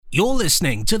You're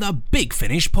listening to the Big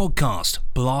Finish podcast,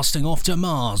 blasting off to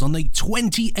Mars on the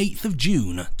 28th of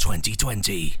June,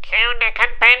 2020. Cue Nick and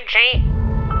Benji.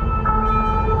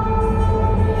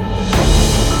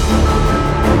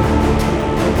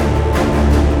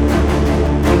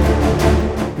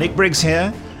 Nick Briggs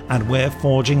here, and we're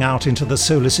forging out into the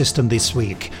solar system this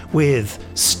week with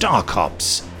Star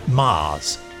Cops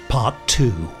Mars Part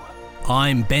 2.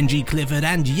 I'm Benji Clifford,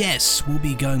 and yes, we'll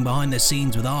be going behind the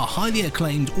scenes with our highly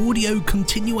acclaimed audio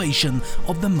continuation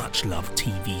of the much-loved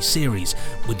TV series,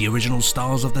 with the original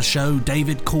stars of the show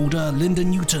David Calder, Linda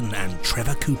Newton and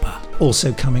Trevor Cooper.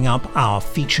 Also coming up, our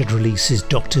featured releases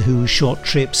Doctor Who Short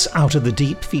Trips Out of the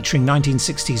Deep featuring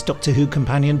 1960s Doctor Who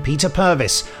companion Peter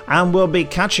Purvis, and we'll be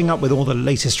catching up with all the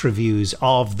latest reviews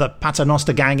of the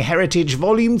Paternoster Gang Heritage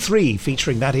Volume 3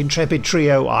 featuring that intrepid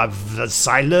trio of the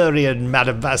Silurian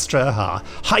Madame Vastra, her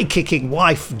high-kicking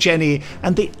wife Jenny,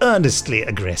 and the earnestly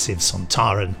aggressive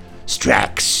Sontaran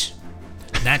Strax.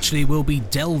 Naturally, we'll be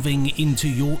delving into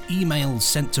your emails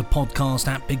sent to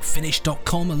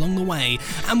podcast@bigfinish.com along the way,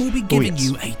 and we'll be giving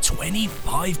you a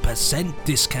 25%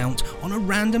 discount on a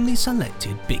randomly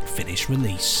selected Big Finish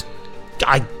release.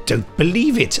 I don't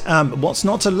believe it. What's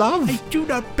not to love? I do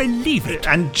not believe it.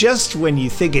 And just when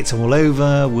you think it's all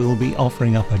over, we'll be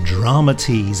offering up a drama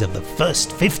tease of the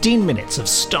first 15 minutes of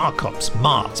Star Cops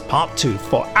Mars Part 2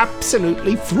 for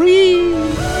absolutely free.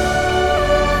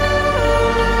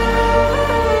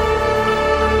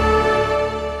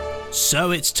 So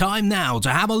it's time now to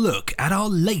have a look at our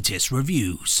latest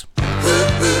reviews.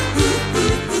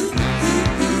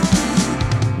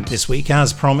 This week,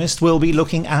 as promised, we'll be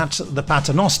looking at the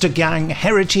Paternoster Gang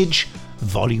Heritage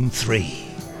Volume 3.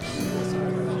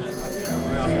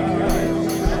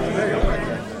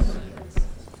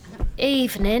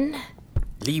 Evening.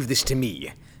 Leave this to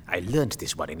me. I learnt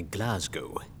this one in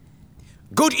Glasgow.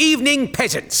 Good evening,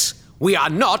 peasants. We are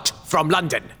not from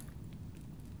London.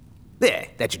 There,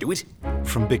 that should do it.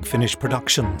 From Big Finish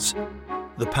Productions,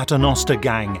 the Paternoster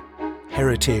Gang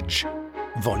Heritage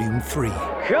Volume 3.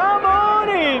 Come on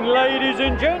in, ladies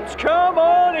and gents, come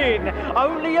on in.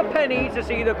 Only a penny to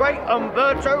see the great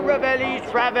Umberto Ravelli's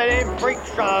Travelling Freak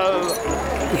Show.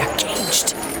 We are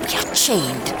caged. We are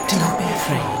chained. Do not be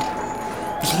afraid.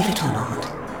 Believe it or not,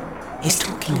 he's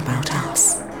talking about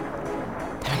us.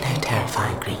 There are no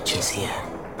terrifying creatures here.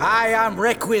 I am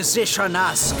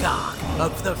Requisitioner Skak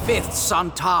of the 5th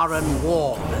Sontaran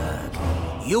Warbird.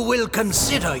 You will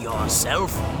consider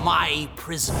yourself my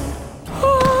prisoner.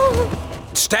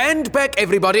 Stand back,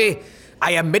 everybody.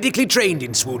 I am medically trained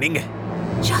in swooning.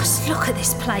 Just look at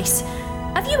this place.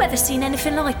 Have you ever seen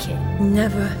anything like it?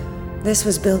 Never. This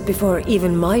was built before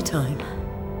even my time.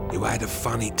 You had a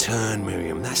funny turn,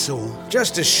 Miriam, that's all.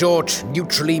 Just a short,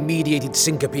 neutrally mediated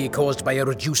syncope caused by a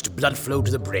reduced blood flow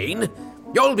to the brain.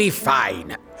 You'll be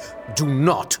fine. Do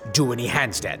not do any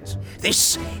handstands.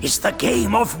 This is the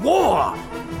game of war.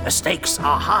 The stakes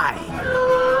are high.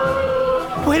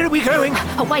 Where are we going?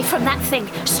 Away from that thing.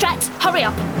 Strat, hurry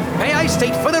up. May I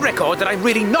state for the record that I'm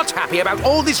really not happy about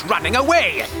all this running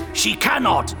away. She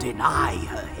cannot deny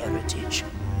her heritage.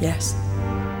 Yes.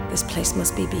 This place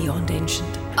must be beyond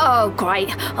ancient. Oh,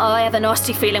 great. I have a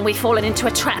nasty feeling we've fallen into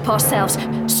a trap ourselves.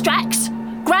 Strax,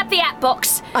 grab the app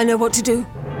box. I know what to do.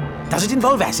 Does it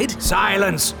involve acid?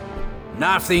 Silence.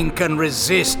 Nothing can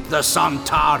resist the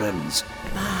Sontarans.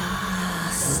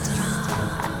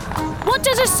 What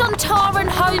does a Sontaran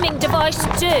homing device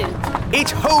do? It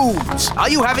homes. Are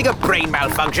you having a brain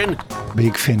malfunction?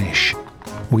 Big Finish.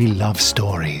 We love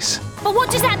stories. But what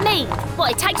does that mean?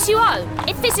 What, it takes you home?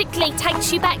 It physically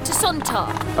takes you back to Sontar?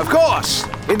 Of course.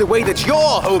 In the way that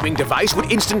your homing device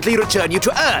would instantly return you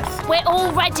to Earth. We're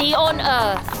already on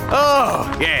Earth.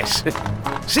 Oh, yes.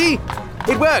 See?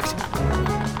 It worked.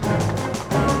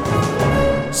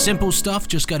 Simple stuff,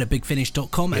 just go to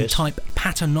bigfinish.com and type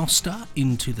Paternoster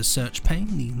into the search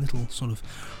pane, the little sort of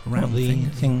round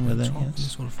thing with the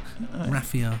sort of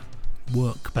raffia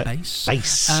work base.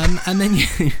 And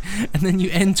then you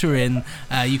enter in.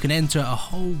 You can enter a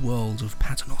whole world of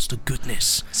Paternoster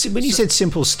goodness. See, when you said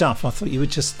simple stuff, I thought you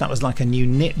would that was like a new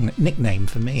nickname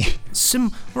for me.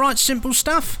 Simple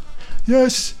stuff.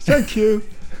 Yes, thank you.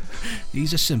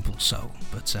 He's a simple soul,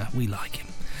 but we like him.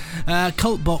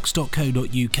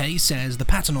 Cultbox.co.uk says the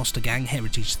Paternoster Gang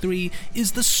Heritage 3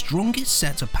 is the strongest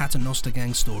set of Paternoster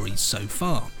Gang stories so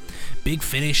far. Big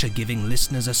Finish are giving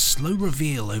listeners a slow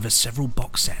reveal over several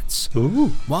box sets.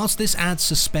 Ooh. Whilst this adds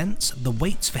suspense, the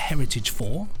wait for Heritage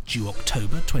 4, due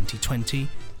October 2020,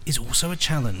 is also a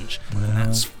challenge. Wow. And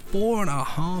that's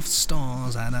 4.5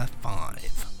 stars out of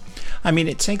 5. I mean,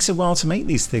 it takes a while to make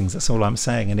these things, that's all I'm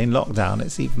saying, and in lockdown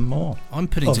it's even more. I'm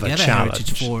putting together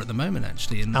Heritage 4 at the moment,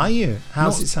 actually. And are you?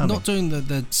 How's it sounding? Not doing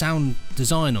the sound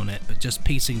design on it, but just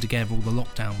piecing together all the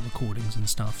lockdown recordings and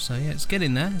stuff. So yeah, it's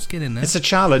getting there. It's a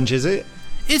challenge, is it?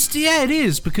 It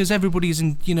is, because everybody's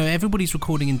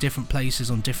recording in different places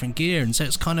on different gear, and so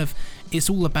it's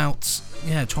all about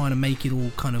trying to make it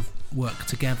all kind of work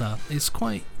together. It's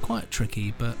quite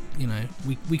tricky, but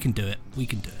we can do it.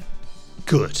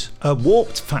 Good.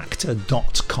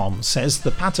 Warpedfactor.com says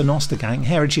the Paternoster Gang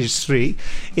Heritage 3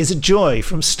 is a joy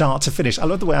from start to finish. I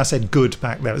love the way I said good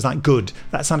back there. It was like good.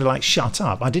 That sounded like shut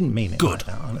up. I didn't mean it good.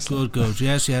 Like that, honestly. Good.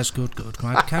 Yes, good.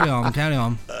 Right, carry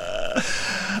on.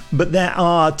 But there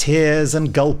are tears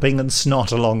and gulping and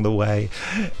snot along the way.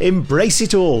 Embrace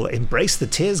it all. Embrace the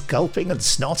tears, gulping and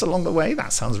snot along the way.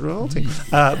 That sounds revolting.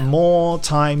 More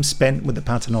time spent with the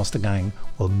Paternoster Gang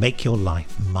will make your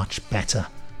life much better.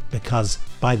 Because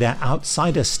by their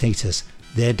outsider status,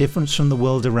 their difference from the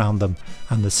world around them,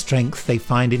 and the strength they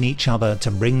find in each other to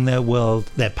bring their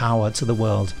power to the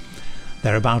world,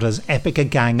 they're about as epic a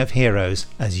gang of heroes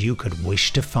as you could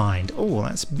wish to find. Oh,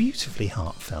 that's beautifully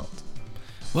heartfelt.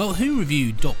 Well,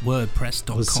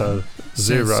 whoreviewed.wordpress.com so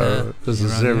zero. There's a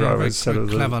zero instead of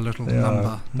the clever little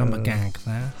number gag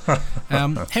there.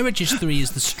 Heritage 3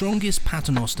 is the strongest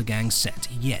Paternoster Gang set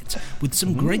yet, with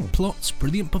some great plots,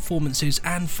 brilliant performances,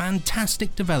 and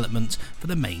fantastic development for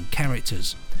the main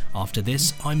characters. After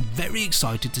this, I'm very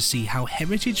excited to see how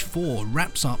Heritage 4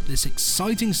 wraps up this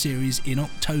exciting series in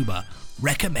October.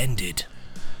 Recommended.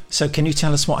 So, can you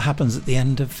tell us what happens at the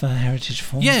end of Heritage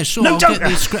 4? Yeah, sure. No, I'll get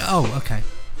the script. Oh, okay.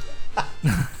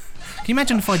 Can you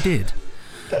imagine if I did?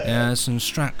 Yes, and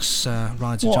Strax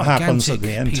rides a gigantic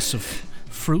piece of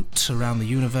fruit around the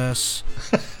universe.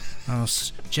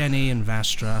 Jenny and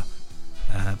Vastra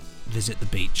visit the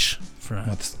beach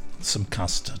with some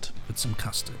custard. Yes,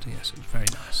 it was very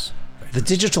nice.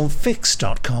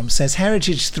 TheDigitalFix.com says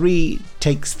Heritage 3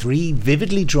 takes 3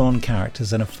 vividly drawn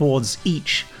characters and affords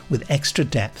each with extra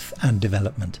depth and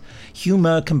development.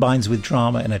 Humour combines with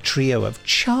drama in a trio of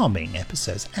charming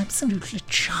episodes. Absolutely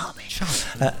charming.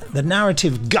 The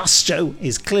narrative gusto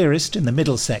is clearest in the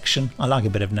middle section. I like a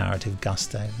bit of narrative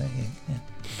gusto. Yeah.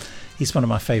 He's one of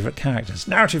my favourite characters.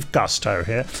 Narrative gusto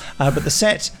here. But the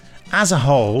set as a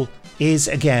whole is,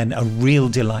 again, a real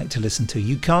delight to listen to.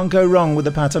 You can't go wrong with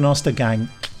the Paternoster Gang.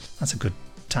 That's a good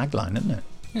tagline, isn't it?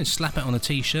 Yeah, slap it on a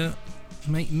t-shirt,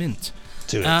 make mint.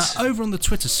 Do it. Over on the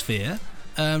Twitter sphere,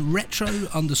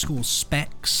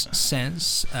 retro_specs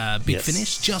says, Big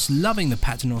Finish, just loving the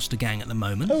Paternoster Gang at the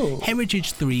moment.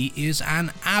 Heritage 3 is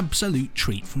an absolute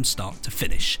treat from start to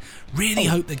finish. Really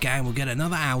hope the gang will get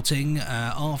another outing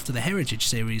after the Heritage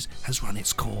series has run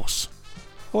its course.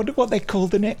 I wonder what they call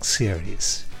the next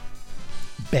series.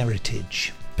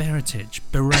 Beritage,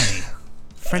 beret,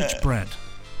 French bread.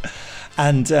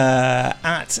 And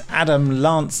at Adam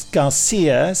Lance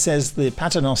Garcia says the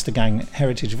Paternoster Gang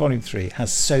Heritage Volume 3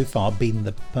 has so far been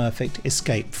the perfect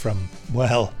escape from,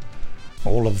 well,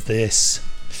 all of this.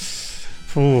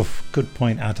 Good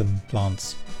point, Adam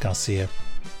Lance Garcia.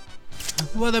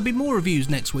 Well, there'll be more reviews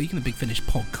next week in the Big Finish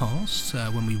podcast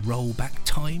when we roll back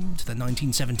time to the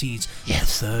 1970s.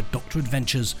 Yes. The Third Doctor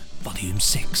Adventures, Volume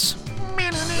 6.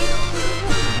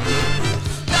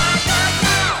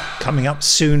 Coming up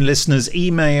soon, listeners'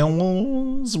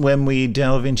 emails when we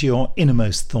delve into your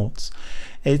innermost thoughts.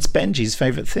 It's Benji's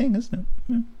favourite thing, isn't it?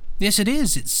 Yeah. Yes, it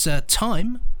is. It's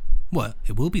time. Well,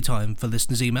 it will be time for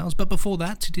listeners' emails, but before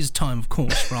that, it is time, of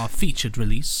course, for our featured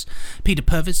release. Peter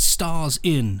Purvis stars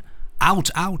in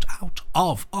Out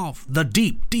of the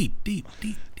Deep.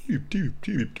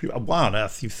 Why on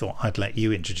earth you thought I'd let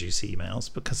you introduce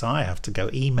emails? Because I have to go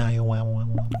email.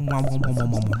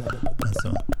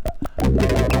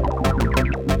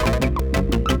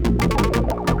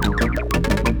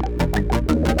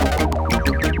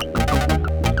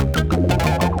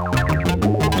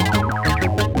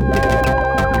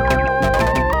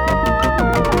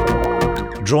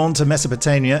 Drawn to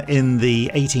Mesopotamia in the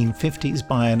 1850s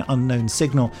by an unknown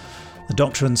signal, the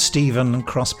Doctor and Stephen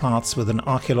cross paths with an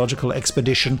archaeological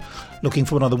expedition looking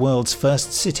for one of the world's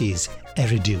first cities,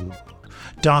 Eridu.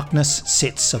 Darkness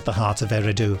sits at the heart of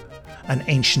Eridu, an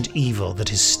ancient evil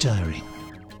that is stirring.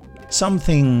 Some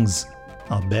things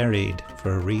are buried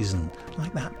for a reason,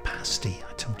 like that pasty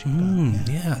I told you about.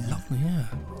 Yeah, lovely, yeah.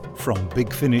 From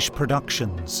Big Finish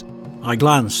Productions. I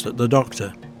glanced at the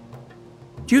Doctor.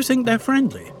 Do you think they're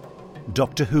friendly?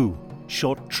 Doctor Who,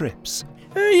 Short Trips.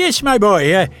 Yes, my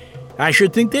boy. I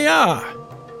should think they are.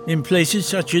 In places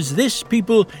such as this,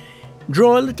 people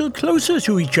draw a little closer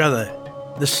to each other.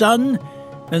 The sun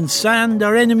and sand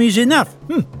are enemies enough.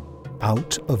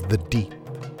 out of the deep.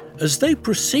 As they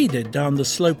proceeded down the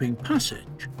sloping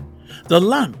passage, the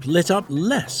lamp lit up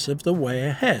less of the way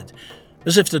ahead,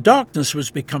 as if the darkness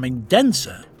was becoming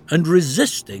denser and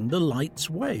resisting the light's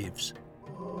waves.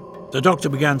 The Doctor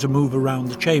began to move around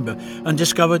the chamber and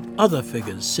discovered other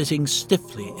figures sitting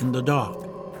stiffly in the dark.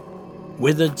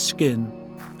 Withered skin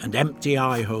and empty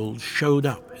eye holes showed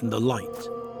up in the light.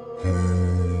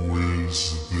 Who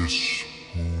is this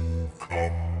who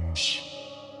comes?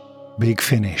 Big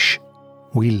Finish.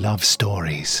 We love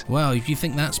stories. Well, if you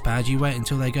think that's bad, you wait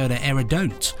until they go to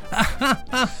Eridont.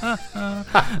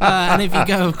 And if you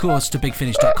go, of course, to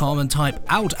bigfinish.com and type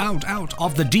out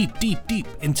of the deep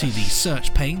into the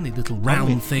search pane, the little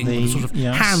round thing with a sort of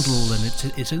handle, and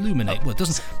it illuminates. Well, it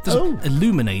doesn't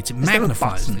illuminate, it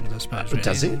magnifies things, I suppose. Really.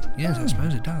 Does it? Yes, I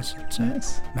suppose it does. It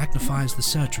magnifies the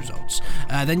search results.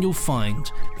 Then you'll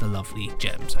find the lovely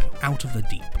gem. So, out of the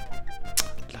deep.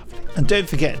 And don't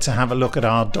forget to have a look at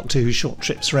our Doctor Who Short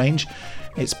Trips range.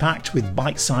 It's packed with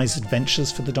bite-sized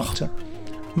adventures for the Doctor.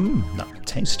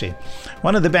 Tasty.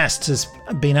 One of the best has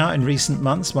been out in recent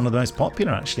months, one of the most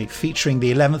popular actually, featuring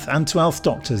the 11th and 12th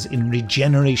Doctors in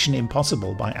Regeneration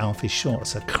Impossible by Alfie Shaw.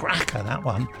 It's a cracker, that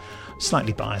one.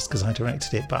 Slightly biased because I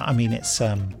directed it, but I mean it's,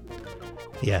 have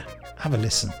a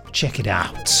listen. Check it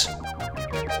out.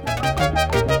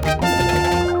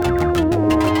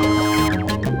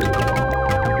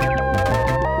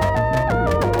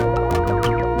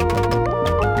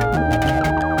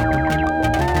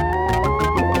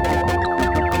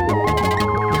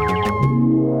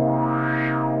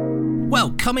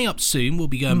 Coming up soon, we'll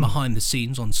be going behind the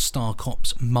scenes on Star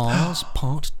Cops Mars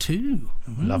Part 2.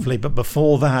 Lovely, but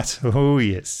before that, oh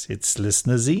yes, it's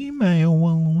listeners' emails.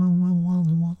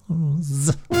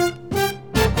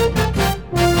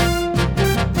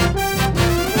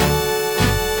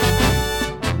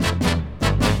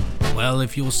 Well,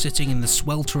 if you're sitting in the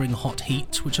sweltering hot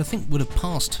heat, which I think would have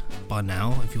passed by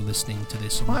now if you're listening to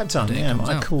this. Might have done, yeah,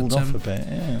 might have cooled off a bit,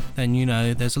 yeah. Then, you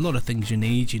know, there's a lot of things you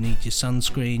need. You need your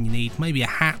sunscreen, you need maybe a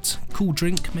hat, cool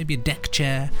drink, maybe a deck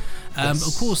chair. Yes.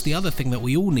 Of course, the other thing that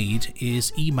we all need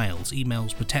is emails.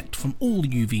 Emails protect from all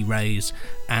UV rays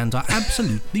and are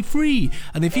absolutely free.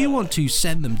 And if you want to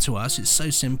send them to us, it's so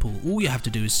simple. All you have to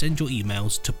do is send your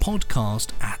emails to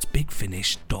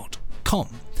podcast@bigfinish.com.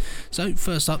 So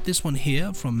first up, this one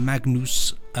here from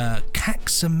Magnus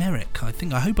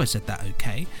Kaczmarek. I hope I said that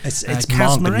okay. It's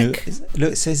Magnus.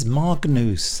 Look, it says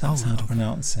Magnus. That's how to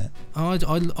pronounce it. I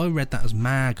read that as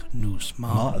Magnus.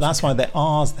 That's why the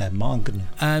R's there, Magnus.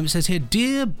 It says here,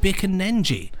 Dear Bick and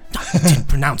Nenji. I didn't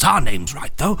pronounce our names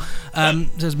right though.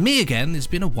 It says, me again, it's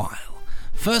been a while.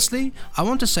 Firstly, I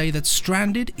want to say that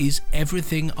Stranded is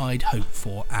everything I'd hoped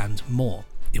for and more.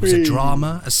 It was a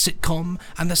drama, a sitcom,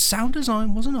 and the sound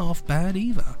design wasn't half bad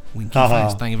either. Winky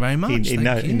face, thank you very much. He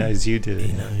knows you did it.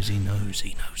 He knows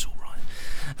all right.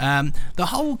 The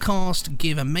whole cast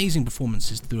give amazing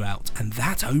performances throughout, and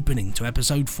that opening to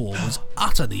episode 4 was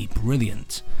utterly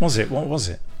brilliant. Was it? What was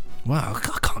it? Well, I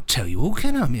can't tell you all,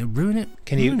 can I? I mean, ruin it.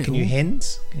 Can you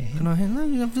hint? Can I hint? No,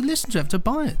 you have to listen to it, you have to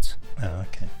buy it. Oh,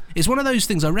 okay. It's one of those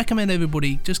things I recommend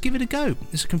everybody just give it a go.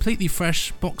 It's a completely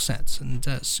fresh box set and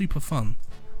super fun.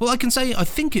 Well, I can say,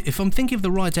 if I'm thinking of the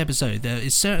right episode, there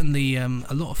is certainly a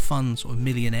lot of fun sort of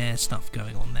millionaire stuff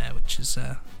going on there, which is,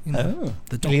 the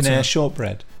Doctor. Millionaire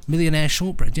Shortbread. Millionaire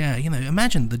Shortbread, yeah. You know,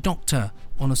 imagine the Doctor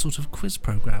on a sort of quiz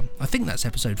program. I think that's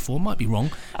episode 4, might be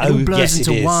wrong. It all blurs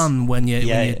into one when you're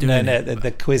doing it. The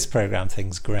quiz program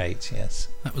thing's great, yes.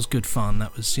 That was good fun.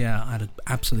 That was, I had an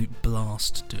absolute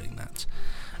blast doing that.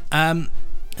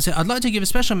 So I'd like to give a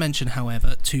special mention,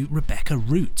 however, to Rebecca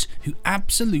Root, who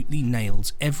absolutely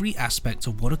nails every aspect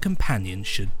of what a companion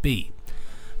should be.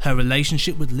 Her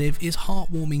relationship with Liv is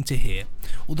heartwarming to hear,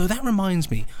 although that reminds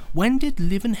me, when did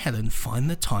Liv and Helen find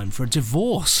the time for a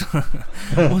divorce?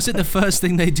 Was it the first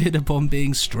thing they did upon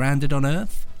being stranded on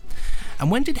Earth? And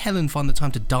when did Helen find the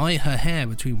time to dye her hair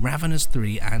between Ravenous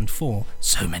 3 and 4?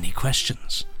 So many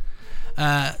questions.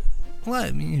 Well,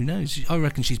 I mean, who knows? I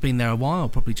reckon she's been there a while,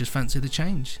 probably just fancy the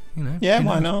change, you know. Yeah,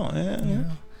 why not?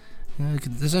 Yeah.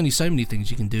 There's only so many things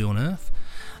you can do on Earth.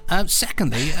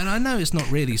 Secondly, and I know it's not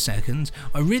really second,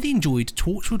 I really enjoyed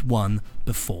Torchwood 1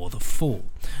 Before the Fall,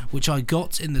 which I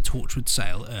got in the Torchwood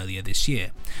sale earlier this year.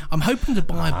 I'm hoping to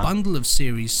buy a bundle of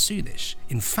series soonish.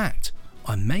 In fact,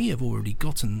 I may have already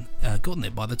gotten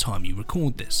it by the time you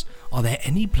record this. Are there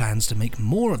any plans to make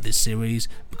more of this series?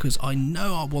 Because I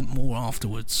know I want more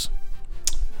afterwards.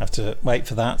 Have to wait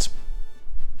for that.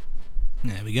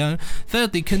 There we go.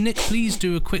 Thirdly, can Nick please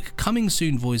do a quick coming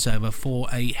soon voiceover for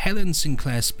a Helen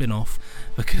Sinclair spin-off?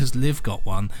 Because Liv got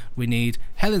one. We need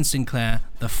Helen Sinclair,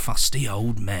 The Fusty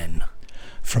Old Men.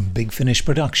 From Big Finish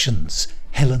Productions,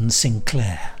 Helen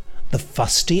Sinclair, The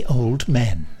Fusty Old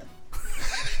Men.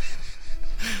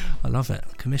 I love it.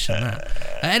 Commission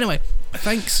that. Anyway,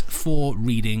 thanks for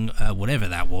reading whatever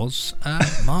that was.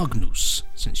 Magnus,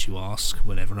 since you asked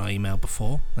whatever I emailed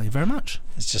before. Thank you very much.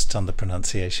 It's just on the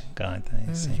pronunciation guide there.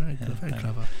 You see. Very good, very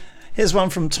clever. Here's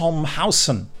one from Tom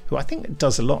Howson, who I think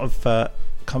does a lot of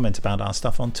comment about our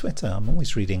stuff on Twitter. I'm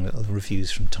always reading little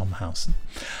reviews from Tom Howson.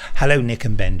 Hello, Nick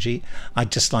and Benji.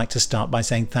 I'd just like to start by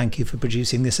saying thank you for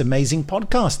producing this amazing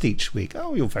podcast each week.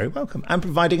 Oh, you're very welcome. And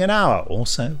providing an hour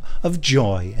also of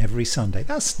joy every Sunday.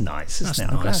 That's nice, isn't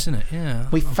it? That's nice, isn't it? Yeah.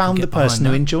 We found the person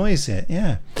who enjoys it.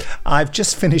 Yeah. I've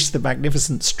just finished the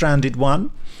magnificent Stranded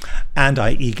one, and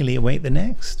I eagerly await the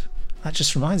next. That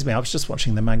just reminds me, I was just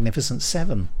watching The Magnificent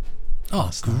Seven. Oh,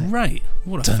 great.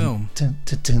 What a film.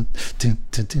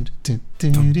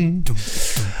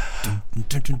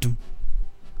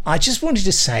 I just wanted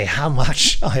to say how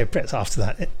much after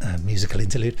that musical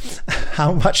interlude,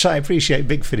 how much I appreciate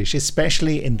Big Finish,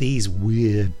 especially in these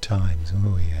weird times.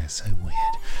 Oh yeah, so weird.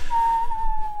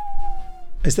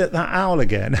 Is that owl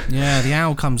again? Yeah, the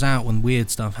owl comes out when weird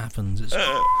stuff happens. It's,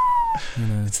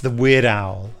 it's the weird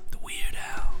owl.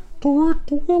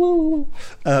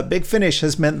 Big Finish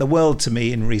has meant the world to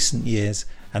me in recent years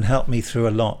and helped me through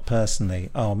a lot personally.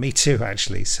 Oh, me too,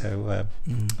 actually. So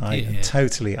I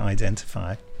totally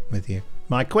identify with you.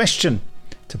 My question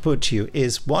to put to you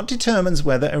is, what determines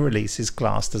whether a release is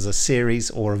classed as a series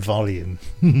or a volume?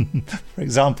 For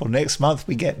example, next month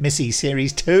we get Missy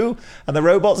Series 2 and the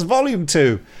Robots Volume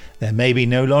 2. There may be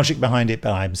no logic behind it,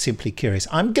 but I'm simply curious.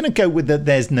 I'm going to go with that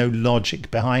there's no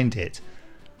logic behind it.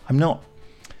 I'm not.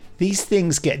 These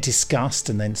things get discussed,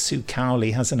 and then Sue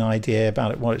Cowley has an idea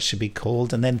about what it should be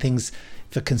called, and then things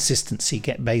for consistency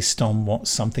get based on what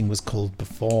something was called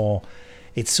before.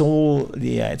 It's all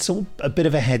a bit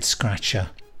of a head scratcher.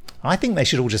 I think they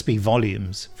should all just be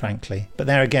volumes, frankly. But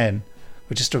there again,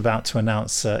 we're just about to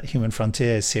announce Human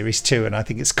Frontier Series 2, and I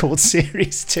think it's called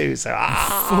Series 2. So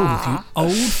fool, you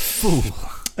old fool.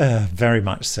 Very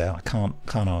much so. I can't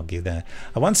argue there.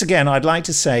 Once again, I'd like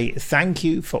to say thank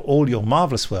you for all your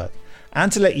marvellous work,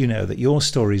 and to let you know that your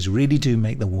stories really do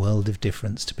make the world of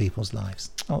difference to people's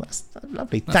lives. Oh, that's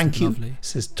lovely. Thank you,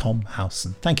 says Tom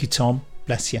Howson. Thank you, Tom.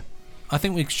 Bless you. I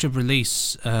think we should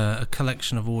release a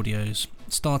collection of audios,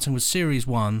 starting with Series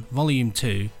 1, Volume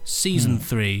 2, Season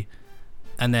 3,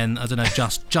 and then, I don't know,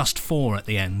 just 4 at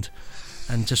the end,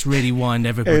 and just really wind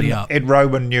everybody up. In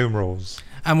Roman numerals.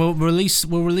 And we'll release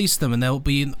them, and they'll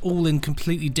be all in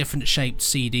completely different shaped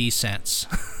CD sets.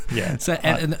 Yeah, so,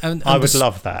 and I would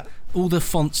love that. All the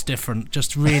fonts different,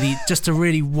 just to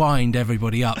really wind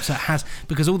everybody up. So it has,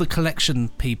 because all the collection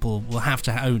people will have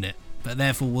to own it, but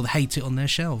therefore will hate it on their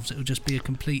shelves. It will just be a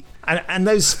complete. And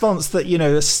those fonts that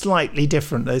are slightly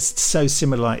different. They're so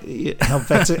similar, like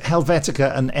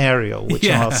Helvetica and Arial, which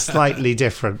are slightly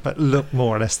different but look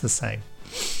more or less the same.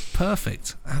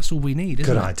 Perfect. That's all we need.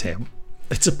 Isn't Good it? idea.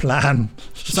 It's a plan.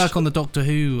 It's like on the Doctor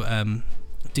Who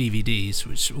DVDs,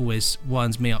 which always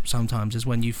winds me up sometimes, is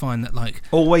when you find that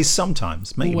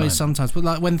sometimes, but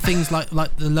like when things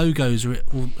like the logos are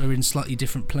in slightly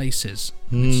different places,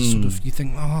 which is sort of, you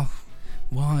think, oh,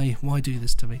 why do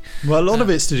this to me? Well, a lot of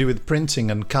it's to do with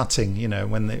printing and cutting.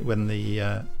 When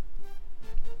the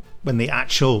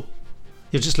actual.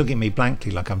 You're just looking at me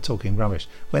blankly like I'm talking rubbish.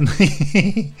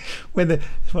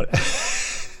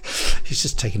 He's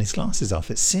just taking his glasses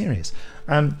off. It's serious.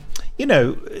 I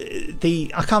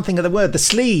can't think of the word. The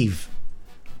sleeve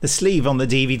on the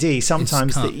DVD.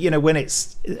 Sometimes, when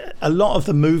it's a lot of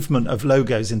the movement of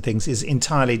logos and things is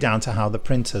entirely down to how the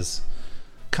printers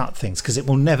cut things, because it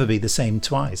will never be the same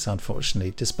twice,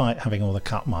 unfortunately. Despite having all the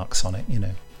cut marks on it,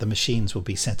 the machines will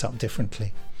be set up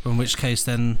differently. In which case,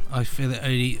 then I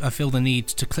feel the need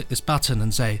to click this button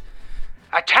and say,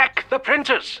 "Attack the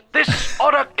printers! This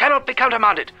order cannot be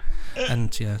countermanded."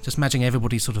 And just imagining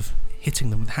everybody sort of hitting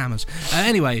them with hammers.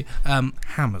 Anyway,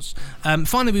 hammers.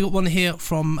 Finally, we got one here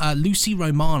from Lucy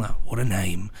Romana. What a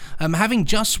name. Having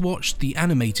just watched the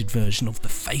animated version of The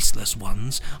Faceless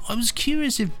Ones, I was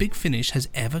curious if Big Finish has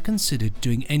ever considered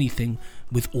doing anything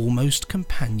with almost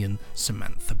companion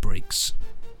Samantha Briggs.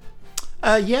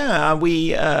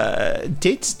 We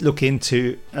did look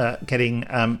into getting...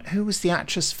 who was the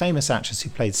famous actress who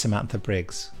played Samantha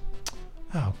Briggs?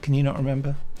 Oh, can you not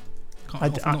remember?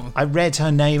 I read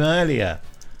her name earlier.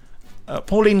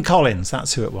 Pauline Collins,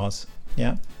 that's who it was.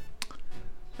 Yeah.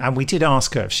 And we did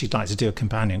ask her if she'd like to do a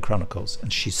Companion Chronicles,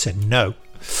 and she said no.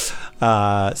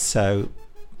 But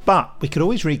we could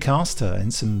always recast her in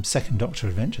some Second Doctor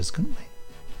adventures, couldn't we?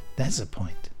 There's a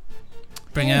point.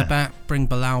 Bring her back, bring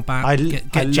Bilal back,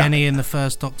 get Jenny in the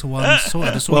first Doctor one.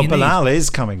 Well, Bilal is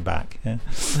coming back. Yeah.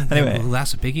 Anyway, well,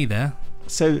 that's a biggie there.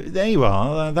 So there you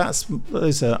are.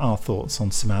 Those are our thoughts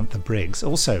on Samantha Briggs.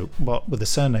 Also, with a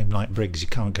surname like Briggs, you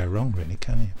can't go wrong, really,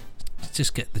 can you?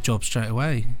 Just get the job straight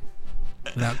away.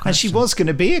 Without question. And she was going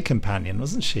to be a companion,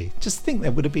 wasn't she? Just think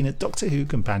there would have been a Doctor Who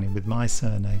companion with my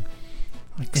surname.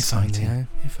 Exciting.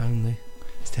 If only.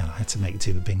 Still, I had to make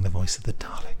do with being the voice of the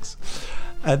Daleks.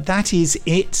 That is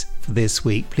it for this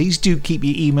week. Please do keep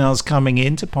your emails coming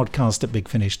in to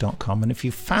podcast@bigfinish.com. And if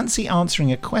you fancy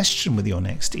answering a question with your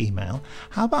next email,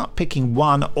 how about picking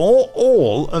one or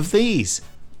all of these?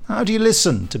 How do you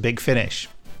listen to Big Finish?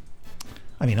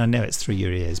 I mean, I know it's through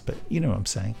your ears, but you know what I'm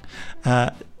saying.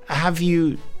 Have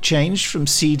you changed from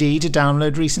CD to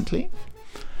download recently?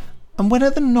 And when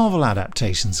are the novel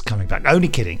adaptations coming back? Only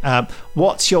kidding.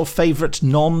 What's your favourite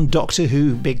non-Doctor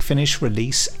Who Big Finish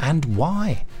release and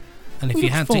why? And if you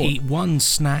had to eat one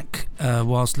snack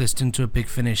whilst listening to a Big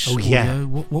Finish audio,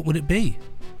 what would it be?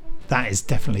 That is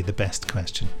definitely the best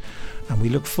question. And we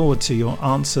look forward to your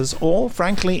answers, or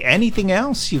frankly anything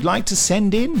else you'd like to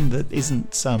send in that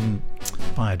isn't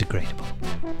biodegradable.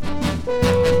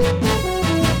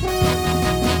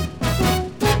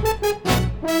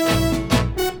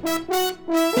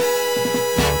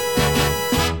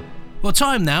 Well,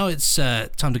 time now. It's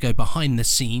time to go behind the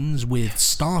scenes with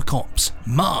Star Cops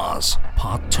Mars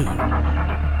Part 2.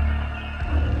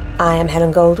 I am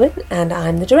Helen Goldwyn, and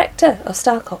I'm the director of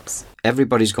Star Cops.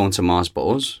 Everybody's going to Mars but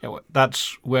us. Yeah, well,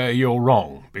 that's where you're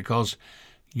wrong, because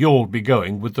you'll be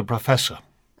going with the Professor.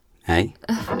 Hey?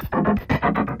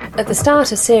 At the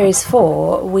start of Series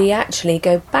 4, we actually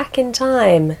go back in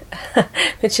time,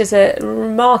 which is a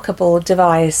remarkable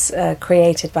device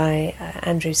created by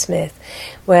Andrew Smith,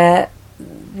 where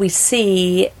we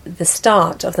see the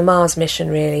start of the Mars mission,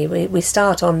 really. We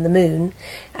start on the moon,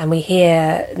 and we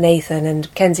hear Nathan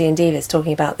and Kenzie and Davis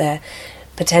talking about their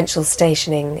potential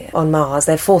stationing on Mars,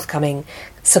 their forthcoming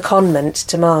secondment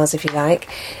to Mars, if you like.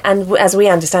 And as we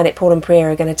understand it, Paul and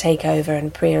Priya are going to take over,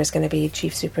 and Priya is going to be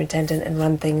chief superintendent and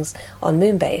run things on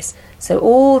Moonbase. So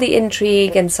all the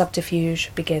intrigue and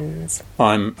subterfuge begins.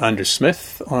 I'm Andrew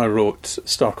Smith. I wrote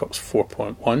Star Cops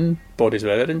 4.1, Bodies of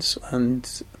Evidence, and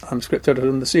I'm script editor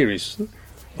on the series.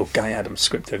 Well, Guy Adams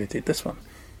script edited this one.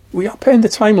 We upend the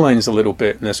timelines a little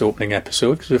bit in this opening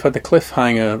episode because we've had the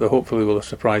cliffhanger that hopefully will have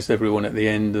surprised everyone at the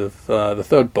end of the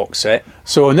third box set.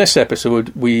 So in this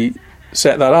episode, we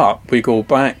set that up. We go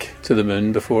back to the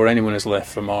moon before anyone has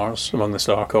left for Mars among the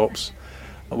Star Cops.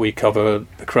 We cover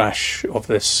the crash of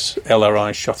this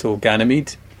LRI shuttle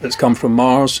Ganymede that's come from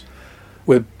Mars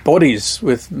with bodies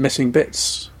with missing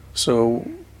bits. So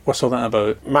what's all that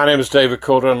about? My name is David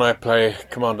Calder and I play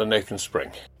Commander Nathan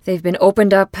Spring. They've been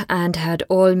opened up and had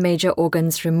all major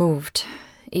organs removed,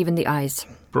 even the eyes.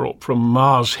 Brought from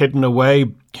Mars, hidden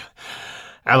away.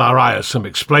 LRI has some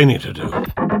explaining to do.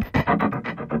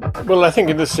 Well, I think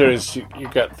in this series you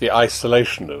get the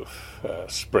isolation of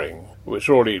Spring, which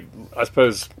already, I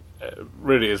suppose,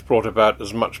 really is brought about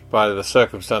as much by the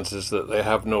circumstances that they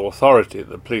have no authority,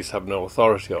 the police have no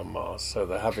authority on Mars, so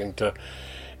they're having to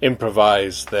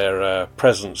improvise their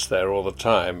presence there all the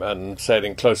time and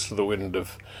sailing close to the wind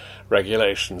of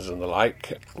regulations and the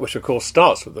like, which of course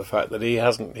starts with the fact that he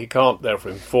can't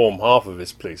therefore inform half of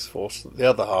his police force that the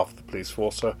other half of the police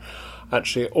force are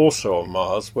actually also on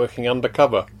Mars working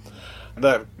undercover.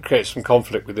 That creates some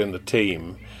conflict within the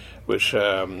team, which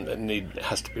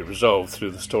has to be resolved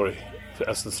through the story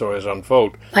as the stories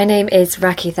unfold. My name is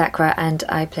Raki Thakra and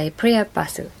I play Priya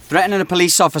Basu. Threatening a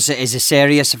police officer is a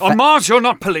serious offence. On Mars, you're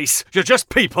not police. You're just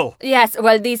people. Yes,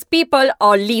 well, these people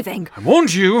are leaving. I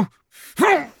warned you.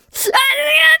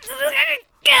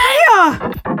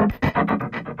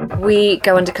 We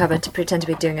go undercover to pretend to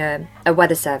be doing a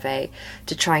weather survey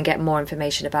to try and get more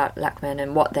information about Lackman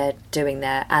and what they're doing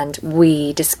there. And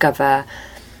we discover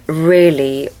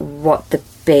really what the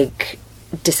big,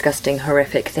 disgusting,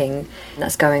 horrific thing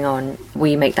that's going on.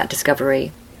 We make that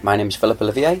discovery. My name's Philip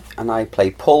Olivier and I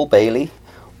play Paul Bailey,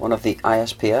 one of the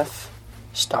ISPF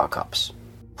Star Cops.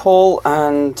 Paul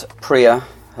and Priya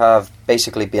have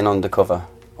basically been undercover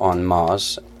on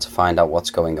Mars to find out what's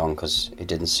going on because it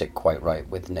didn't sit quite right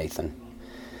with Nathan.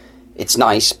 It's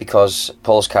nice because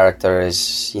Paul's character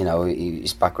is,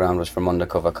 his background was from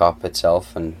undercover cop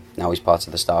itself and now he's part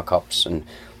of the Star Cops, and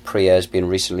Priya has been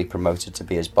recently promoted to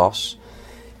be his boss.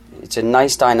 it's a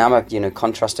nice dynamic,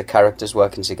 contrast of characters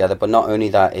working together. But not only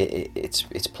that,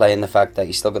 it's playing the fact that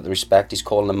he's still got the respect. He's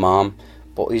calling her mom,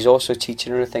 but he's also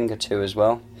teaching her a thing or two as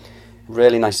well.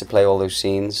 Really nice to play all those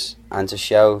scenes and to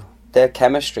show their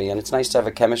chemistry. And it's nice to have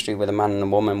a chemistry with a man and a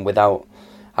woman without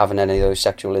having any of those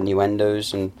sexual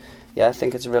innuendos. And yeah, I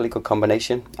think it's a really good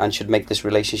combination and should make this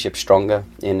relationship stronger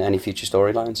in any future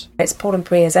storylines. It's Paul and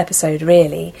Priya's episode,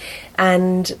 really,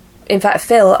 and in fact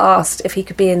Phil asked if he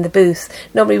could be in the booth.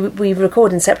 Normally we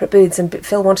record in separate booths, and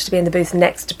Phil wanted to be in the booth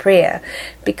next to Priya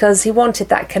because he wanted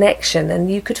that connection,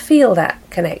 and you could feel that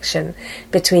connection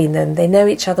between them. They know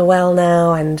each other well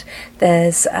now, and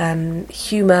there's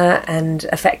humour and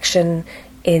affection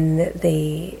in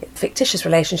the fictitious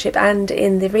relationship and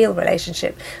in the real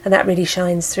relationship, and that really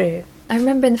shines through. I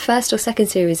remember in the first or second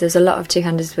series there was a lot of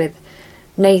two-handers with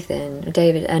Nathan or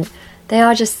David, and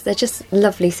they're just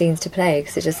lovely scenes to play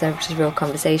because they're just real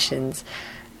conversations,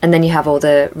 and then you have all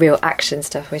the real action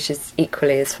stuff, which is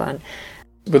equally as fun.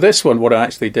 With this one, what I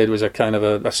actually did was a kind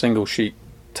of a single sheet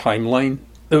timeline.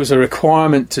 There was a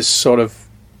requirement to sort of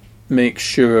make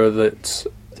sure that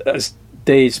as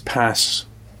days pass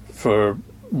for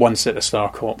one set of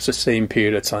Star Corps, the same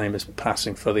period of time is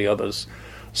passing for the others.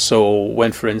 So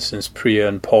when, for instance, Priya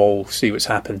and Paul see what's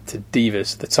happened to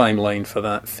Davis, the timeline for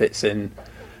that fits in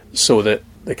so that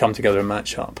they come together and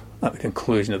match up at the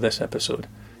conclusion of this episode.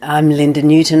 I'm Linda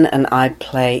Newton and I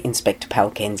play Inspector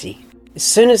Pal Kenzie. As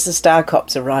soon as the Star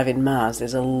Cops arrive in Mars,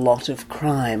 there's a lot of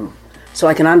crime. So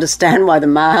I can understand why the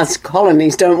Mars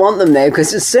colonies don't want them there,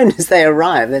 because as soon as they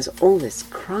arrive, there's all this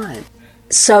crime.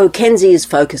 So Kenzie is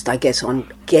focused, I guess,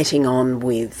 on getting on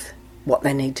with what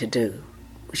they need to do.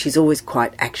 She's always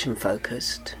quite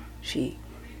action-focused. She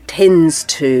tends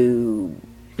to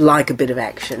like a bit of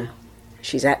action.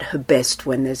 She's at her best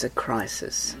when there's a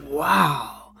crisis.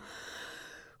 Wow.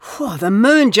 Whew, the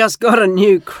moon just got a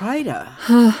new crater.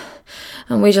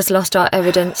 And we just lost our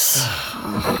evidence.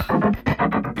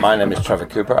 My name is Trevor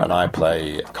Cooper and I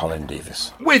play Colin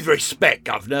Davis. With respect,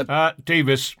 Governor.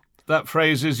 Davis, that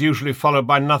phrase is usually followed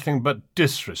by nothing but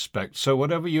disrespect, so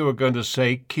whatever you are going to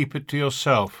say, keep it to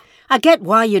yourself. I get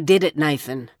why you did it,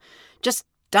 Nathan. Just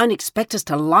don't expect us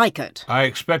to like it. I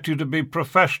expect you to be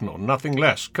professional, nothing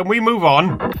less. Can we move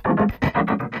on?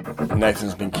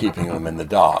 Nathan's been keeping them in the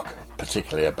dark,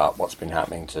 particularly about what's been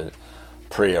happening to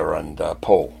Priya and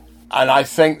Paul. And I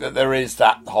think that there is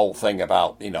that whole thing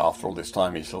about, after all this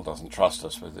time, he still doesn't trust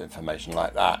us with information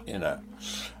like that,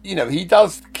 he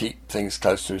does keep things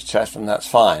close to his chest, and that's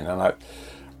fine. And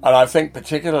I think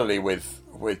particularly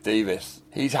with Davis,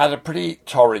 he's had a pretty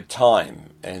torrid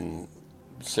time in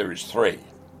Series 3.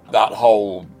 That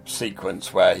whole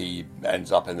sequence where he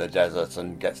ends up in the desert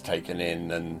and gets taken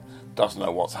in and doesn't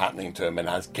know what's happening to him and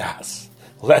has gas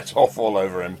let off all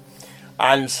over him.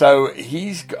 And so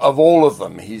of all of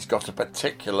them, he's got a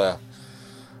particular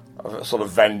sort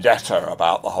of vendetta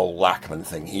about the whole Lackman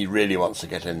thing. He really wants to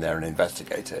get in there and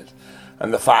investigate it.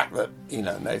 And the fact that,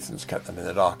 Nathan's kept them in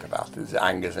the dark about it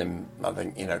angers him, I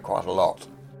think, quite a lot.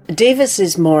 Davis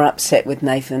is more upset with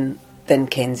Nathan than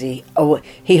Kenzie. Oh,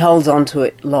 he holds on to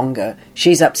it longer.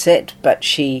 She's upset, but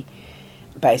she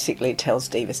basically tells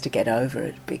Davis to get over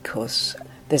it because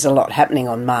there's a lot happening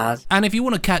on Mars. And if you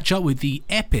want to catch up with the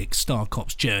epic Star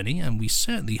Cops journey, and we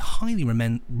certainly highly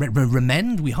recommend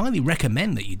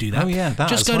that you do that. Oh yeah, that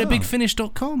just as go well. to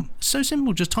bigfinish.com. So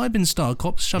simple. Just type in Star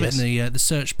Cops, shove it in the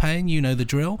search pane. You know the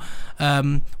drill.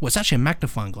 Well, it's actually a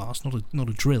magnifying glass, not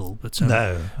a drill. But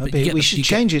no, but we should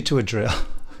change it to a drill.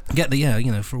 Get the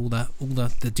for all the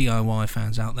DIY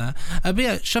fans out there. But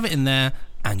yeah, shove it in there,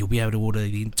 and you'll be able to order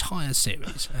the entire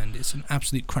series, and it's an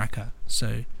absolute cracker.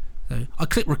 So I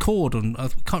clicked record on, I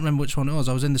can't remember which one it was.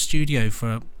 I was in the studio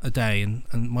for a day, and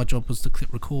my job was to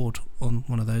click record on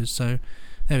one of those. So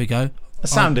there we go. A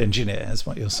sound engineer is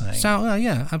what you're saying.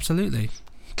 Yeah, absolutely.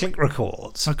 Click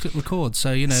records. I click record,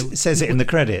 so It says it in the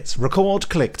credits. Record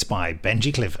clicked by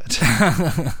Benji Clifford.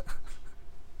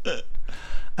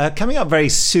 Coming up very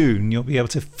soon, you'll be able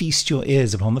to feast your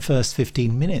ears upon the first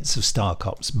 15 minutes of Star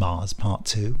Cops Mars Part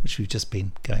 2, which we've just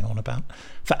been going on about,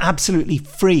 for absolutely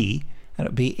free. And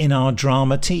it'll be in our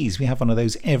drama Tease. We have one of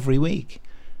those every week.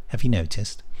 Have you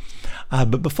noticed?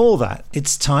 But before that,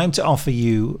 it's time to offer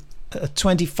you a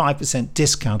 25%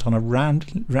 discount on a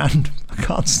random. I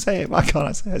can't say it. Why can't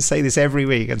I say it? I say this every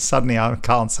week, and suddenly I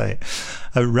can't say it.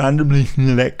 A randomly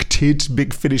selected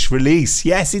Big Finish release.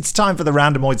 Yes, it's time for the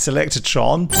Randomoid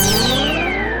Selectatron.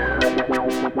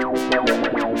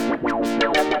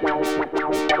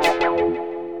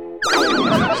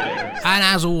 And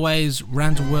as always,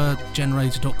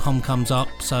 randomwordgenerator.com comes up,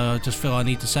 so I just feel I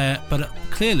need to say it. But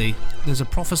clearly, there's a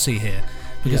prophecy here,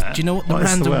 Because do you know what the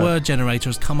random word generator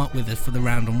has come up with for the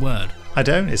random word? I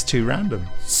don't. It's too random.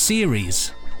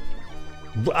 Series.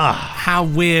 How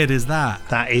weird is that?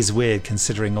 That is weird,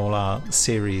 considering all our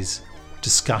series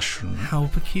discussion. How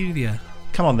peculiar.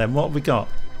 Come on then, what have we got?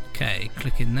 Okay,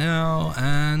 click in now,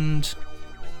 and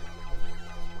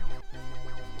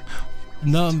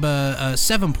number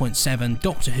 7.7,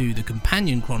 Doctor Who, The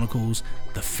Companion Chronicles,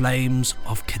 The Flames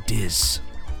of Cadiz.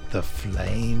 The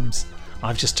Flames?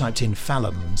 I've just typed in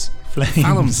Fallums.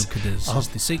 Fallums of Cadiz is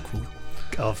the sequel.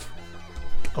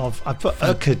 I put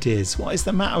Cadiz. What is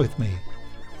the matter with me?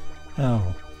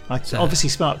 Oh, I obviously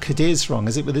spelled Cadiz wrong.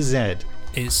 Is it with a Z?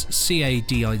 It's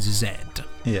Cadiz.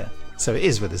 Yeah, so it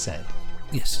is with a Z.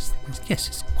 Yes,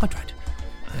 it's quite right.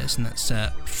 Yes, and that's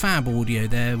fab audio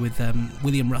there with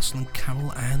William Russell and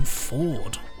Carol Ann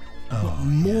Ford. What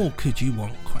more could you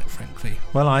want, quite frankly?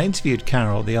 Well, I interviewed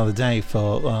Carol the other day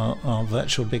for our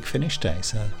virtual Big Finish Day,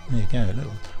 so there you go, a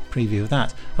little preview of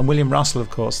that. And William Russell, of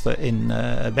course, that in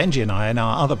Benji and I in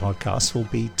our other podcasts will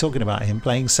be talking about him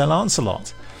playing Sir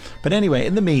Lancelot. But anyway,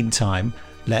 in the meantime,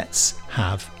 let's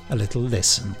have a little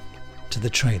listen to the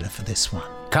trailer for this one.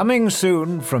 Coming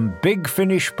soon from Big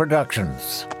Finish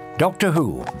Productions, Doctor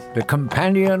Who, The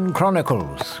Companion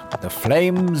Chronicles, The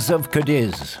Flames of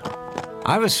Cadiz.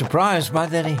 I was surprised by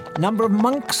the number of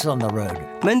monks on the road.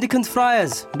 Mendicant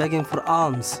friars begging for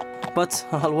alms. But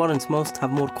I'll warrant most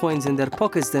have more coins in their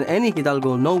pockets than any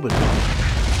Hidalgo noble.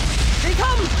 They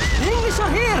come! The English are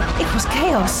here! It was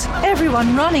chaos.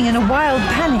 Everyone running in a wild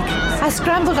panic. I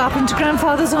scrambled up into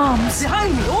Grandfather's arms.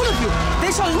 Behind me, all of you!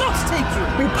 They shall not take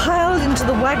you! We piled into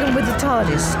the wagon with the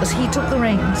TARDIS as he took the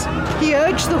reins. He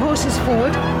urged the horses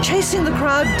forward, chasing the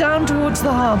crowd down towards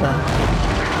the harbour.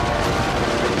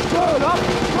 Roll up!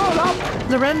 Roll up!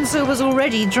 Lorenzo was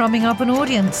already drumming up an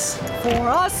audience. For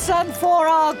us and for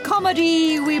our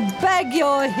comedy, we beg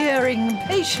your hearing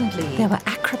patiently. There were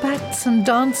acrobats and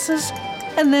dancers,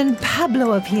 and then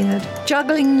Pablo appeared,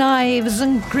 juggling knives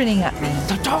and grinning at me.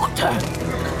 The doctor!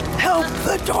 Help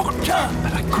the doctor!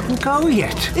 But I couldn't go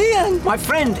yet. Ian! My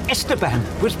friend Esteban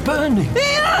was burning.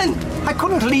 Ian! I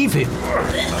couldn't leave him.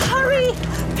 Hurry,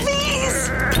 please!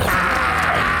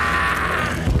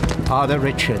 Father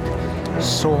Richard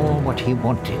saw what he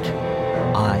wanted.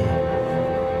 I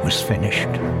was finished.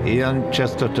 Ian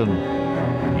Chesterton,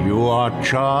 you are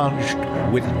charged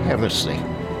with heresy.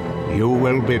 You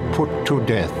will be put to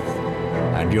death,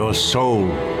 and your soul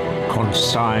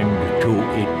consigned to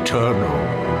eternal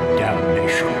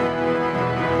damnation.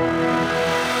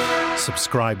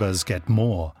 Subscribers get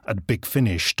more at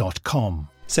bigfinish.com.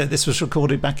 So this was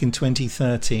recorded back in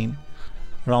 2013.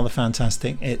 Rather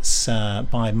fantastic. It's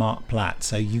by Mark Platt,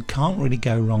 so you can't really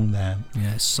go wrong there.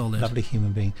 Yeah, it's solid. Lovely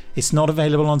human being. It's not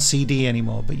available on CD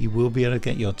anymore, but you will be able to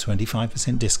get your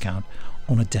 25% discount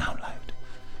on a download.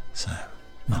 So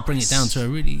I'll bring it down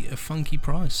to a funky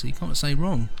price, so you can't say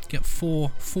wrong. Get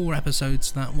four episodes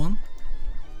of that one.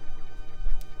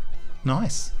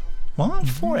 Nice. What?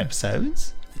 4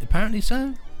 episodes? Apparently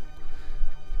so.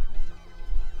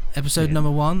 Episode number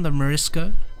 1, the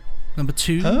Morisco. Number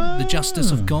 2, the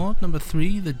Justice of God. Number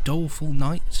 3, the Doleful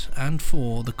Knight. And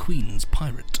 4, the Queen's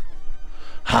Pirate.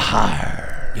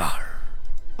 Ha-ha! Yar.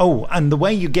 Oh, and the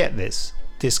way you get this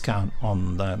discount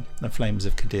on the Flames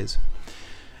of Cadiz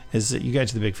is that you go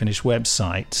to the Big Finish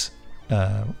website,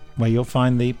 where you'll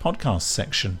find the podcast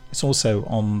section. It's also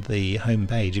on the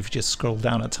homepage if you just scroll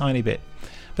down a tiny bit.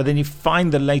 But then you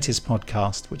find the latest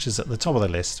podcast, which is at the top of the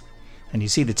list, and you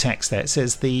see the text there. It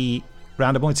says the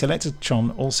Roundabout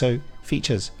Selectatron also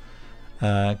features.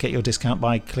 Get your discount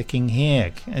by clicking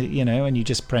here, and you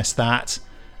just press that,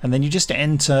 and then you just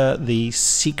enter the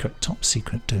top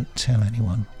secret, don't tell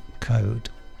anyone code.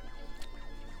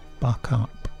 Buckoff,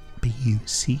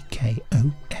 BUCKOFF,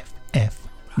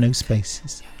 no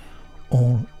spaces,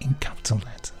 all in capital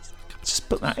letters. Just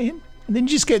put that in, and then you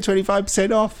just get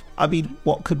 25% off. I mean,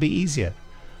 what could be easier?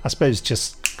 I suppose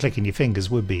just clicking your fingers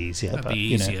would be easier. That'd be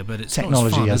easier, but it's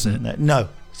technology not as fun, hasn't. is it? No.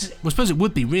 Well, I suppose it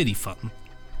would be really fun.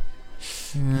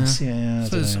 Yeah, I